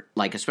start,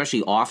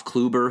 especially off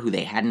Kluber, who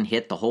they hadn't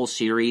hit the whole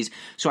series.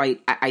 So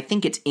I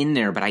think it's in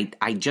there, but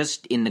I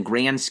just, in the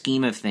grand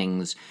scheme of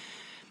things,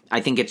 I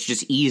think it's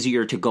just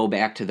easier to go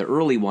back to the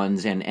early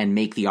ones and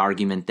make the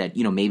argument that,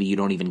 maybe you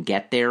don't even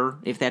get there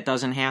if that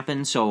doesn't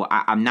happen. So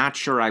I'm not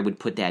sure I would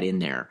put that in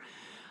there.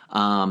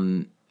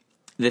 The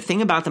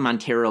thing about the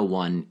Montero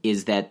one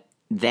is that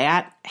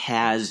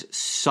has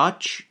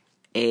such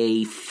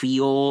a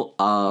feel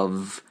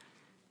of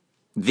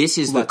this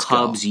is the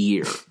Cubs'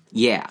 year.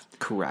 Yeah.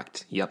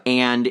 Correct. Yep.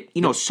 And,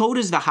 so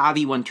does the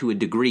Javi one to a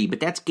degree, but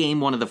that's game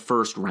one of the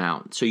first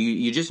round. So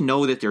you just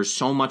know that there's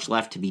so much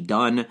left to be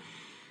done.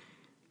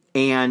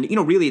 And,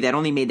 really that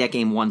only made that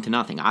game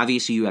 1-0.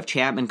 Obviously you have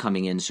Chapman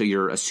coming in, so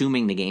you're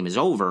assuming the game is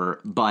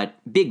over, but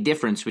big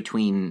difference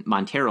between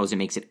Montero's, it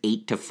makes it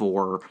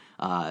 8-4,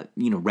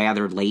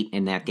 rather late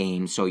in that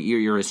game. So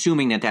you're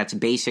assuming that that's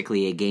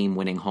basically a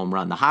game-winning home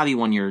run. The Javi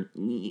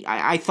one,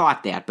 I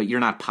thought that, but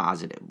you're not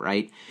positive,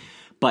 right?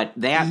 But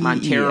that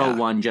Montero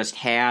one just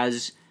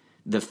has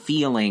the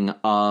feeling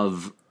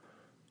of,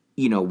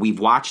 we've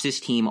watched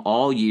this team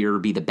all year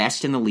be the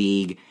best in the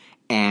league,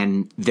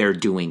 and they're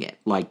doing it.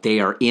 Like,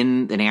 they are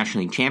in the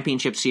National League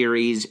Championship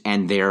Series,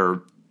 and they're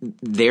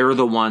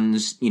the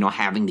ones,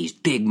 having these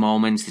big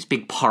moments, this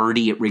big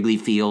party at Wrigley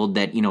Field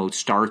that,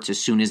 starts as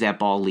soon as that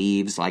ball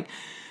leaves. Like,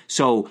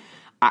 so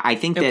I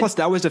think and plus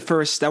that was the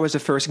first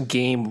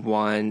game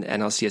one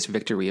NLCS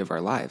victory of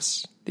our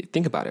lives.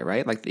 Think about it,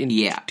 right? Like in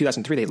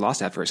 2003, they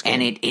lost that first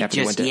game, and it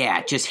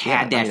just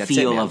had that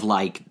feel of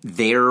like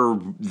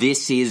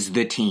this is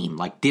the team,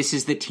 like this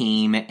is the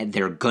team, and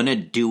they're gonna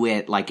do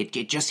it. Like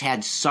it just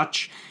had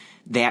such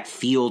that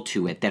feel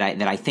to it that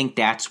I think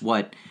that's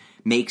what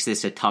makes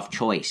this a tough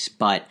choice.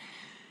 But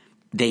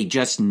they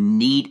just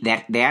need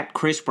that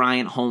Chris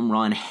Bryant home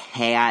run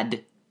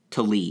had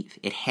to leave.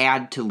 It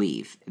had to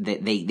leave.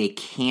 They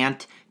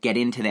can't get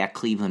into that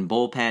Cleveland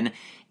bullpen.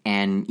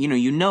 And,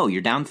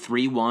 you're down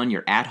 3-1,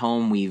 you're at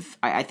home.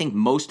 I think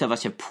most of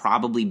us have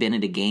probably been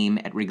at a game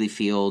at Wrigley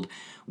Field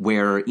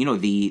where,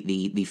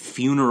 the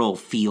funeral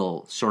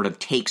feel sort of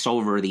takes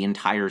over the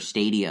entire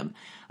stadium.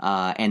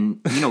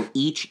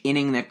 Each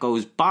inning that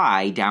goes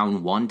by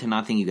down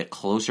 1-0, you get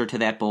closer to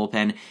that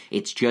bullpen.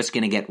 It's just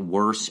going to get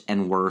worse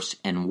and worse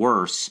and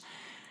worse.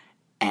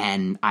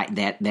 And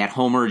that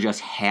homer just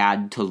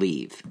had to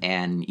leave.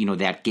 And,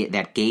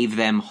 that gave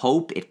them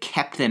hope. It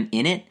kept them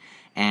in it.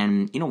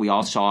 And, we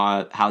all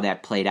saw how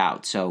that played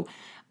out. So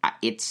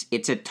it's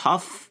a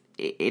tough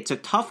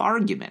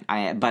argument.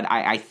 But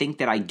I think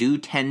that I do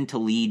tend to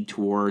lead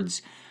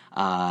towards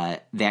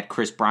that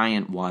Chris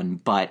Bryant one.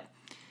 But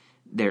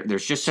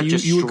there's just such a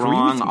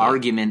strong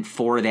argument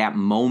for that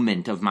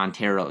moment of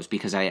Montero's,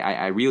 because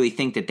I really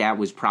think that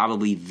was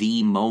probably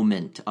the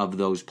moment of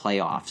those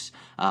playoffs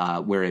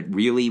where it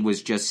really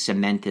was just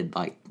cemented.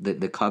 Like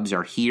the Cubs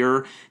are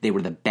here. They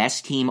were the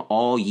best team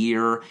all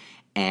year,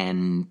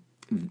 and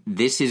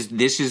this is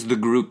the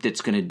group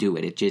that's going to do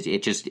it.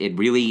 It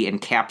really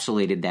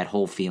encapsulated that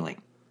whole feeling.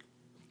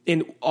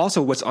 And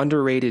also what's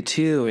underrated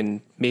too,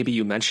 and maybe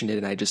you mentioned it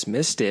and I just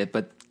missed it,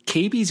 but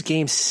KB's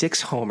game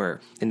 6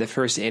 homer in the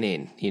first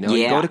inning. You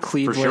go to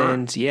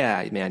Cleveland. Sure.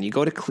 Yeah, man, you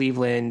go to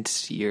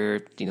Cleveland,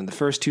 you're, the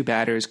first 2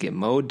 batters get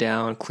mowed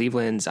down.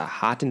 Cleveland's a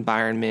hot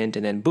environment,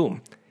 and then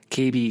boom,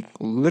 KB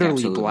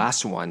literally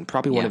blasts one,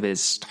 probably one of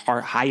his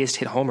highest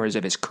hit homers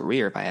of his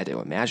career, if I had to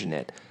imagine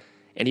it.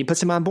 And he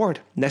puts him on board.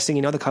 Next thing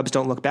you know, the Cubs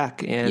don't look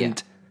back.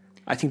 And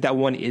I think that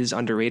one is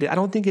underrated. I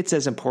don't think it's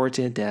as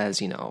important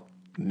as,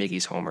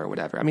 Miggy's homer or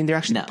whatever. I mean,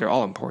 they're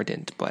all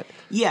important, but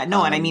we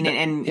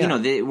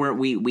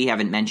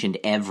haven't mentioned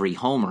every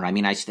homer. I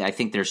mean, I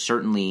think there's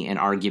certainly an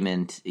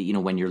argument,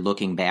 when you're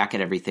looking back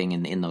at everything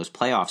in those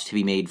playoffs, to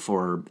be made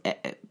for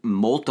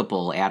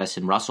multiple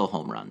Addison Russell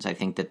home runs. I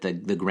think that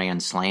the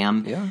grand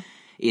slam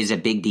is a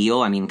big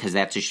deal. I mean, because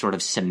that just sort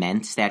of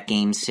cements that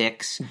game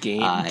 6.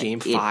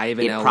 Game 5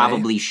 in LA. It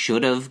probably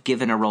should have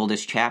given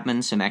Aroldis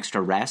Chapman some extra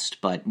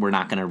rest, but we're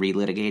not going to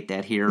relitigate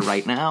that here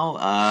right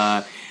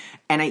now.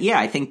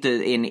 I think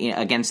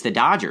against the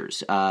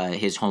Dodgers,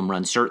 his home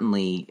run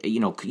certainly,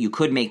 you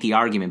could make the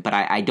argument, but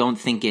I don't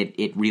think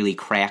it really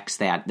cracks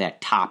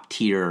that top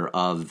tier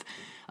of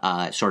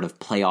sort of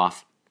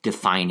playoff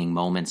defining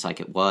moments like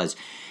it was.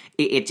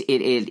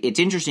 It's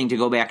interesting to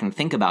go back and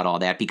think about all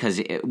that, because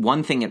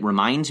one thing it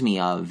reminds me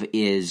of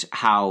is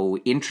how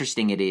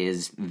interesting it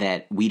is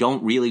that we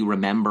don't really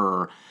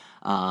remember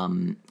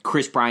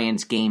Chris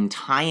Bryant's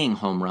game-tying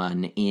home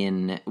run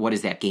in,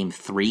 game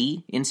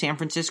 3 in San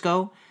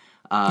Francisco?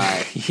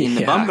 In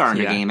the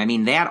Bumgarner game. I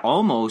mean, that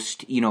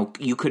almost,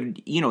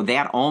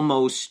 that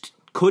almost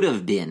could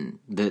have been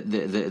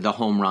the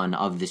home run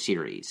of the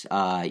series,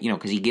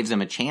 because he gives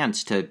them a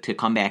chance to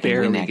come back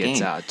and win that game. Barely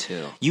gets out,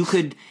 too. You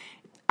could...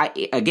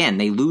 again,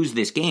 they lose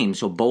this game,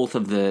 so both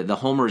of the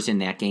homers in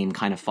that game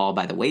kind of fall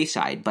by the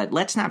wayside. But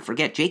let's not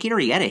forget, Jake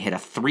Arrieta hit a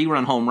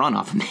 3-run home run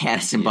off of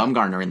Madison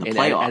Bumgarner in the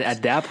playoffs.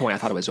 At that point, I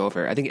thought it was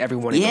over. I think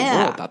everyone in the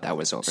world thought that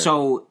was over.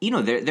 So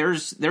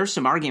there's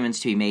some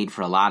arguments to be made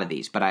for a lot of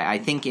these, but I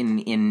think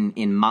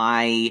in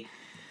my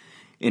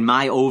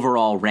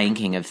overall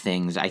ranking of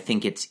things, I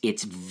think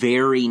it's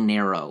very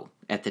narrow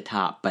at the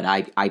top. But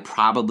I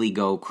probably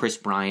go Chris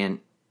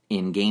Bryant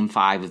in Game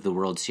 5 of the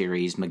World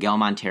Series, Miguel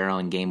Montero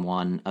in Game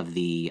 1 of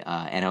the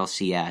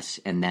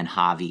NLCS, and then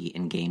Javi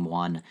in Game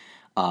 1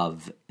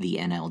 of the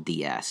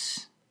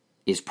NLDS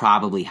is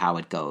probably how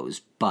it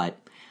goes. But,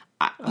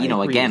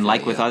 again,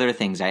 like with other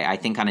things, I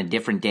think on a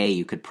different day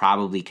you could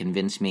probably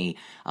convince me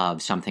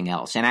of something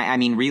else. And I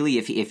mean, really,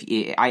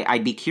 if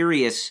I'd be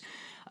curious,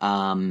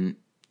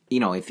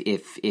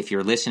 if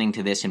you're listening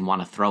to this and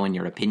want to throw in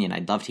your opinion,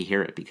 I'd love to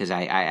hear it, because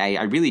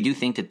I really do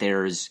think that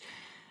there's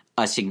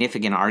a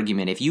significant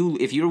argument. If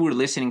you were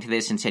listening to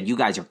this and said, you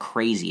guys are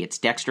crazy, it's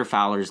Dexter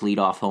Fowler's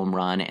leadoff home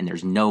run and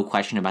there's no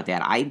question about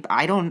that,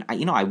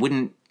 I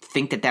wouldn't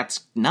think that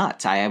that's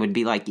nuts. I would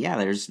be like, yeah,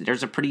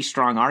 there's a pretty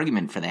strong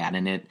argument for that,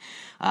 and it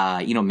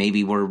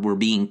maybe we're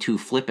being too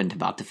flippant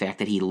about the fact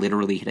that he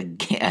literally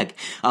hit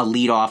a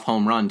leadoff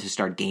home run to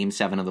start Game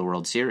 7 of the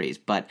World Series.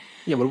 But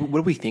yeah, what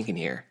are we thinking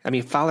here? I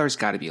mean, Fowler's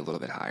got to be a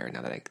little bit higher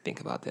now that I think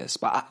about this.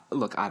 But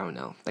look, I don't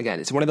know. Again,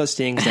 it's one of those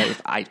things that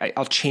if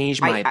I'll change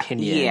my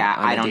opinion.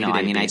 I don't know.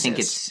 I mean,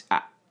 basis.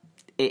 I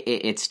think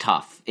it's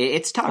tough.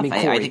 It's tough. I mean,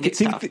 Corey, I think it's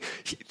tough.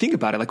 Think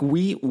about it. Like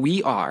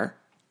we are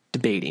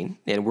debating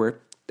and we're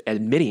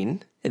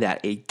admitting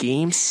that a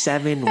Game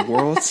 7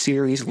 World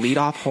Series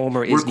leadoff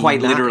homer is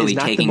literally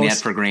taking that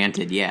for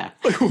granted. Yeah.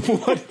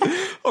 What?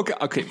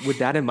 Okay. With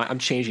that in mind, I'm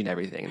changing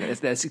everything.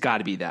 That's got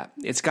to be that.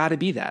 It's got to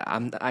be that.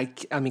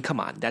 I mean, come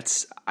on.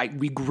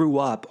 We grew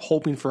up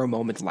hoping for a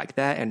moment like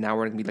that, and now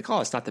we're gonna be like,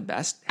 oh, it's not the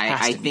best.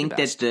 I think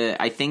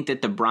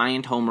that the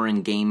Bryant homer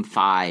in Game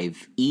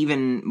 5,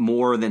 even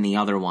more than the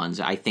other ones,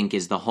 I think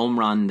is the home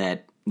run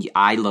that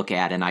I look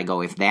at and I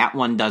go, if that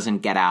one doesn't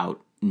get out,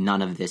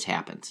 none of this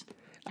happens.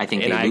 I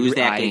think they lose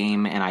that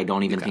game, and I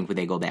don't even think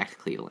they go back to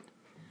Cleveland.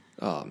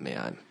 Oh,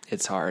 man.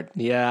 It's hard.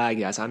 Yeah, I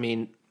guess. I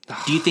mean...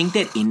 Do you think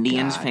that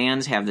Indians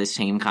fans have the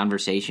same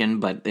conversation,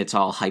 but it's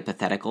all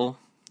hypothetical?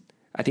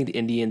 I think the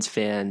Indians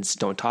fans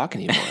don't talk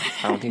anymore.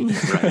 I don't think...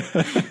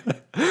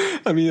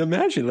 Right. I mean,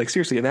 imagine if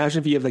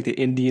you have like the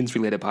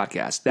Indians-related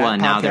podcast. That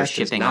now they're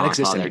shipping off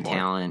all their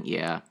talent,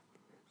 yeah.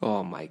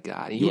 Oh, my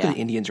God. You look at the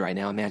Indians right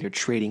now, man. You're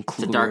trading Kluber.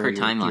 It's a darker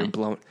timeline. You're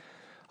blown...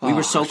 We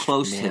were so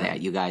close to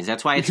that, you guys.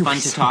 That's why it's fun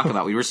to talk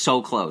about. We were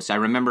so close. I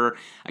remember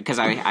because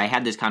I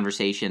had this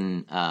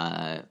conversation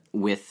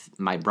with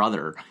my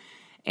brother,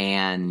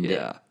 and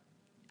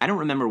I don't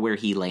remember where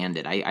he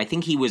landed. I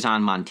think he was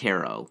on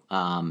Montero.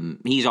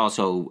 He's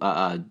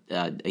also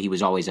he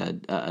was always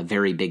a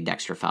very big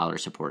Dexter Fowler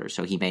supporter,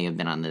 so he may have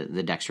been on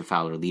the Dexter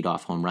Fowler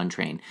leadoff home run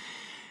train.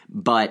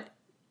 But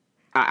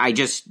I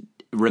just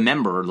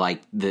remember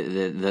like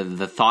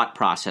the thought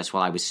process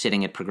while I was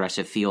sitting at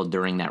Progressive Field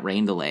during that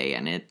rain delay,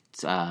 and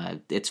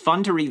it's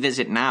fun to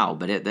revisit now,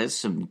 but there's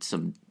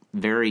some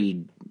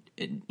very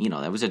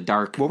that was a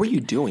dark. What were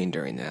you doing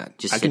during that?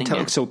 Just sitting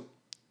there. So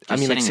I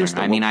mean, like, seriously,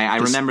 I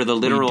remember the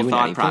literal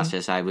thought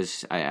process.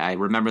 I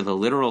remember the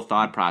literal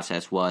thought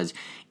process was,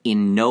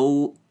 in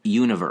no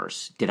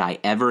universe did I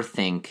ever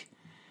think.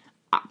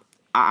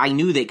 I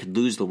knew they could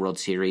lose the World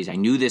Series. I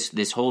knew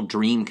this whole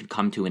dream could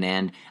come to an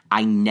end.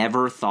 I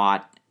never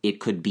thought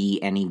it could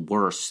be any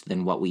worse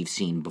than what we've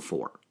seen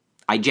before.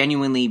 I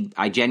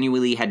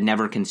genuinely had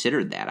never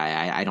considered that.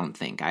 I don't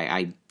think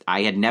I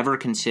had never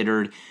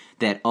considered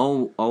that.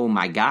 Oh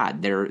my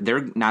God!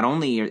 They're not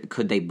only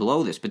could they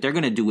blow this, but they're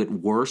going to do it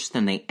worse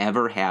than they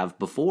ever have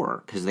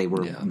before, because they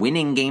were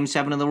winning Game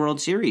 7 of the World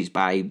Series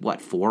by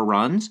 4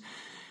 runs.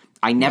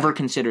 I never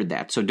considered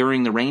that. So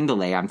during the rain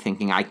delay, I'm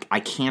thinking, I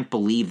can't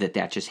believe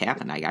that just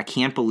happened. I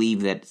can't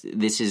believe that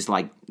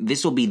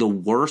this will be the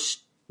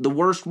worst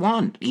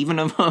one, even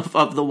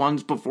of the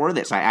ones before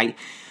this. I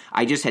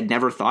just had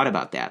never thought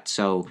about that.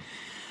 So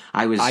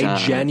I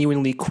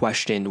genuinely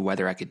questioned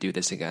whether I could do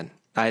this again.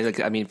 For the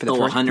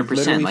first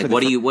 100%. Like,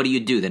 what do you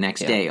do the next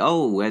day?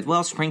 Oh,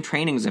 well, spring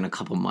training's in a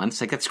couple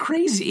months. Like, that's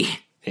crazy.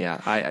 Yeah,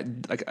 I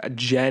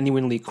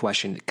genuinely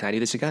questioned, can I do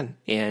this again?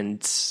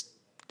 And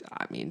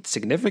I mean,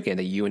 significant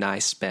that you and I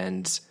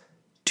spend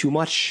too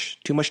much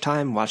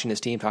time watching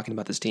this team, talking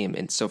about this team,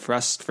 and so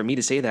for me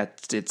to say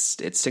that,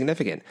 it's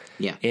significant.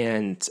 Yeah,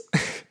 and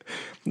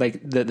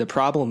like the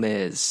problem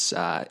is,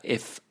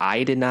 if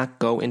I did not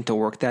go into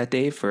work that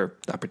day for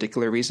a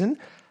particular reason,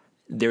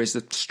 there is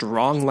a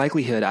strong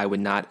likelihood I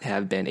would not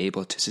have been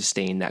able to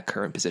sustain that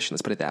current position.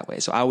 Let's put it that way.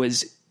 So I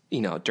was,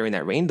 during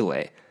that rain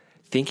delay,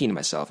 thinking to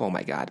myself, "Oh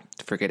my God,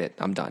 forget it.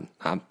 I'm done.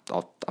 I'm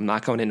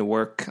not going into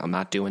work. I'm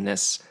not doing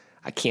this.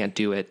 I can't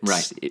do it."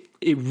 Right.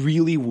 It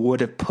really would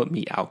have put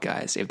me out,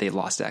 guys, if they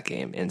lost that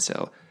game. And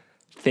so,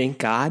 thank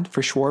God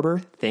for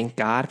Schwarber. Thank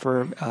God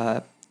for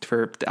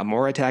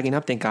Amora tagging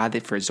up. Thank God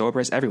for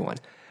Zobrist, everyone,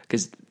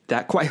 because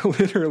that quite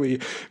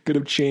literally could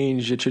have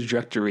changed the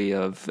trajectory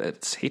of, I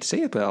hate to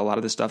say it, but a lot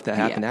of the stuff that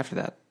happened after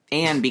that.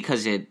 And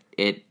because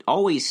it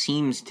always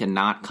seems to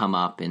not come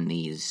up in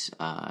these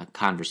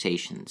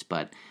conversations,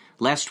 but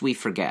lest we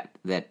forget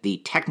that the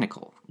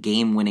technical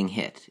game-winning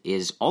hit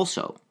is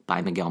also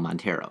by Miguel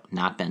Montero,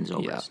 not Ben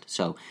Zobrist. Yeah.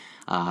 So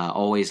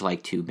always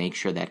like to make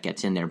sure that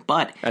gets in there.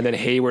 And then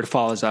Hayward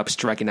follows up,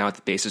 striking out with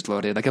the bases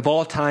loaded. Like, of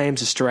all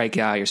times to strike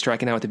out, you're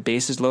striking out with the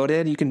bases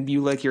loaded.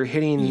 You're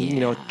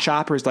hitting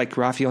choppers like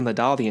Rafael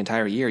Nadal the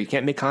entire year. You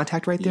can't make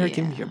contact right there. Yeah.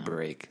 Give me a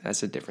break.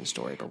 That's a different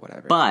story, but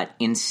whatever. But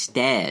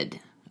instead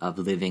of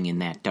living in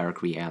that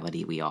dark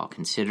reality we all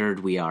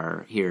considered, we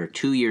are here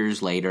 2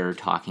 years later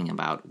talking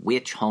about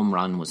which home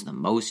run was the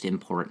most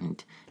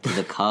important to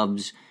the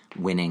Cubs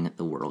winning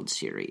the World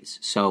Series.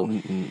 So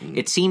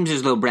it seems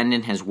as though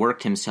Brendan has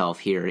worked himself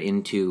here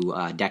into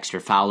Dexter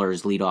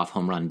Fowler's leadoff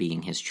home run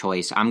being his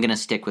choice. I'm going to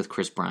stick with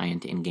Chris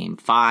Bryant in Game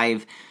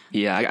 5.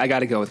 Yeah, I got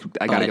to go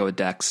with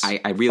Dex.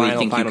 I really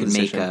think you could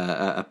make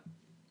a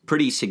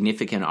pretty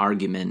significant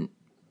argument,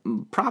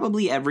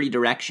 probably every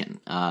direction,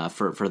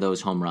 for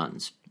those home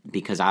runs,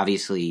 because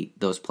obviously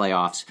those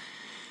playoffs,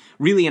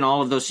 really in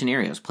all of those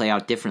scenarios, play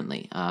out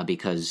differently,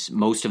 because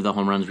most of the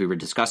home runs we were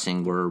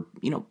discussing were,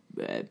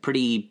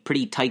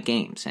 pretty tight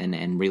games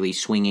and really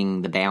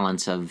swinging the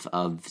balance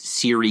of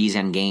series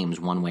and games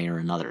one way or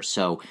another.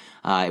 So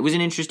it was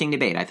an interesting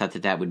debate. I thought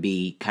that would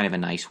be kind of a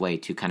nice way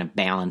to kind of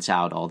balance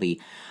out all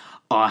the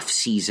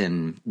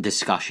off-season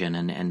discussion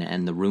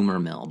and the rumor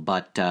mill.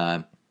 But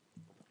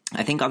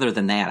I think other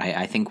than that,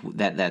 I think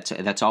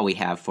that's all we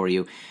have for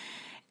you.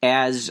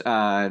 As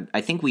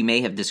I think we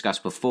may have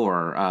discussed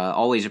before,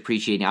 always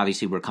appreciating,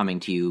 obviously we're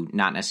coming to you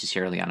not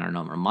necessarily on our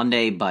normal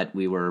Monday, but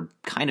we were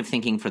kind of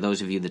thinking for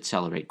those of you that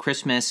celebrate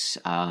Christmas,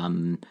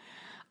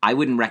 I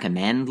wouldn't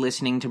recommend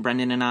listening to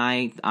Brendan and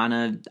I on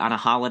a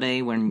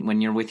holiday when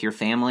you're with your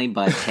family,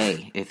 but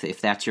hey, if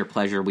that's your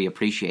pleasure, we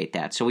appreciate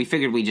that. So we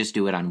figured we'd just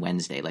do it on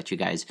Wednesday, let you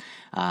guys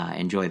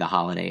enjoy the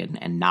holiday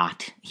and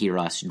not hear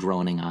us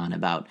droning on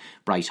about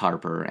Bryce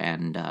Harper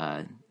and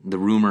the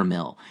rumor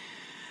mill.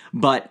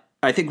 But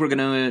I think we're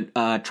going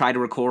to try to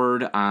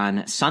record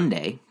on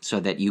Sunday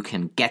so that you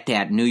can get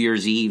that New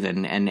Year's Eve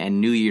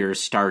and New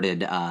Year's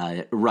started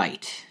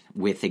right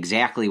with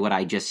exactly what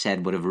I just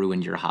said would have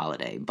ruined your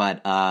holiday.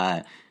 But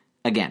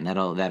again,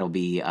 that'll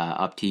be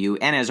up to you.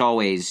 And as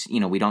always,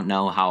 we don't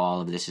know how all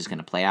of this is going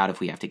to play out.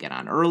 If we have to get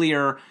on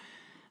earlier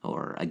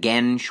or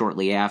again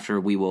shortly after,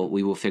 we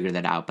will figure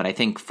that out. But I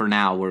think for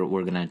now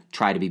we're going to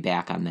try to be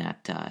back on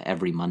that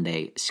every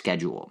Monday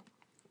schedule.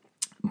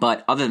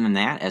 But other than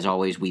that, as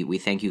always, we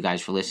thank you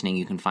guys for listening.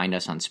 You can find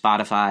us on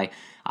Spotify,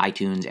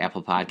 iTunes,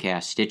 Apple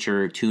Podcasts,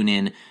 Stitcher,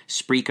 TuneIn,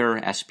 Spreaker,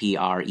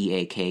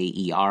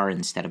 Spreaker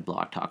instead of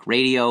Blog Talk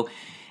Radio.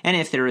 And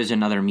if there is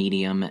another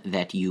medium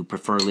that you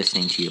prefer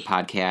listening to your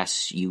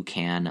podcasts, you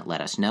can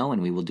let us know,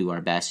 and we will do our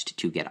best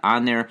to get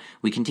on there.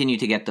 We continue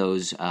to get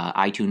those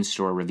iTunes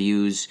Store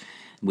reviews,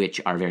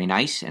 which are very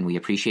nice, and we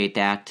appreciate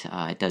that.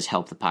 It does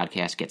help the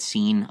podcast get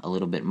seen a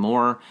little bit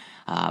more.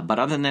 But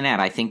other than that,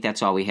 I think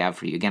that's all we have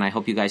for you. Again, I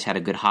hope you guys had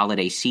a good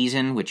holiday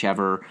season,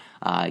 whichever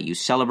you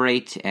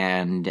celebrate,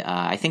 and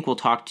I think we'll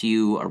talk to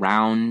you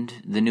around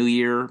the new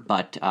year,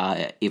 but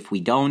if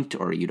we don't,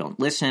 or you don't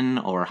listen,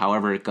 or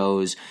however it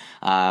goes,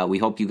 we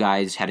hope you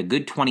guys had a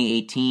good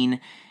 2018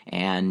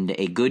 and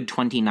a good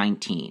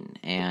 2019,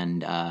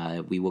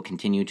 and we will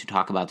continue to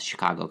talk about the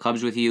Chicago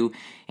Cubs with you,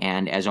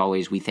 and as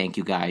always, we thank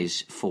you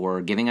guys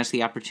for giving us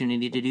the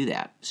opportunity to do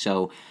that.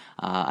 So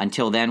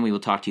until then, we will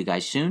talk to you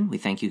guys soon. We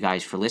thank you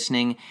guys for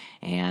listening,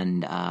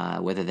 and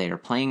whether they are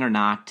playing or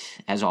not,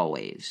 as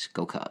always,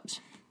 go Cubs.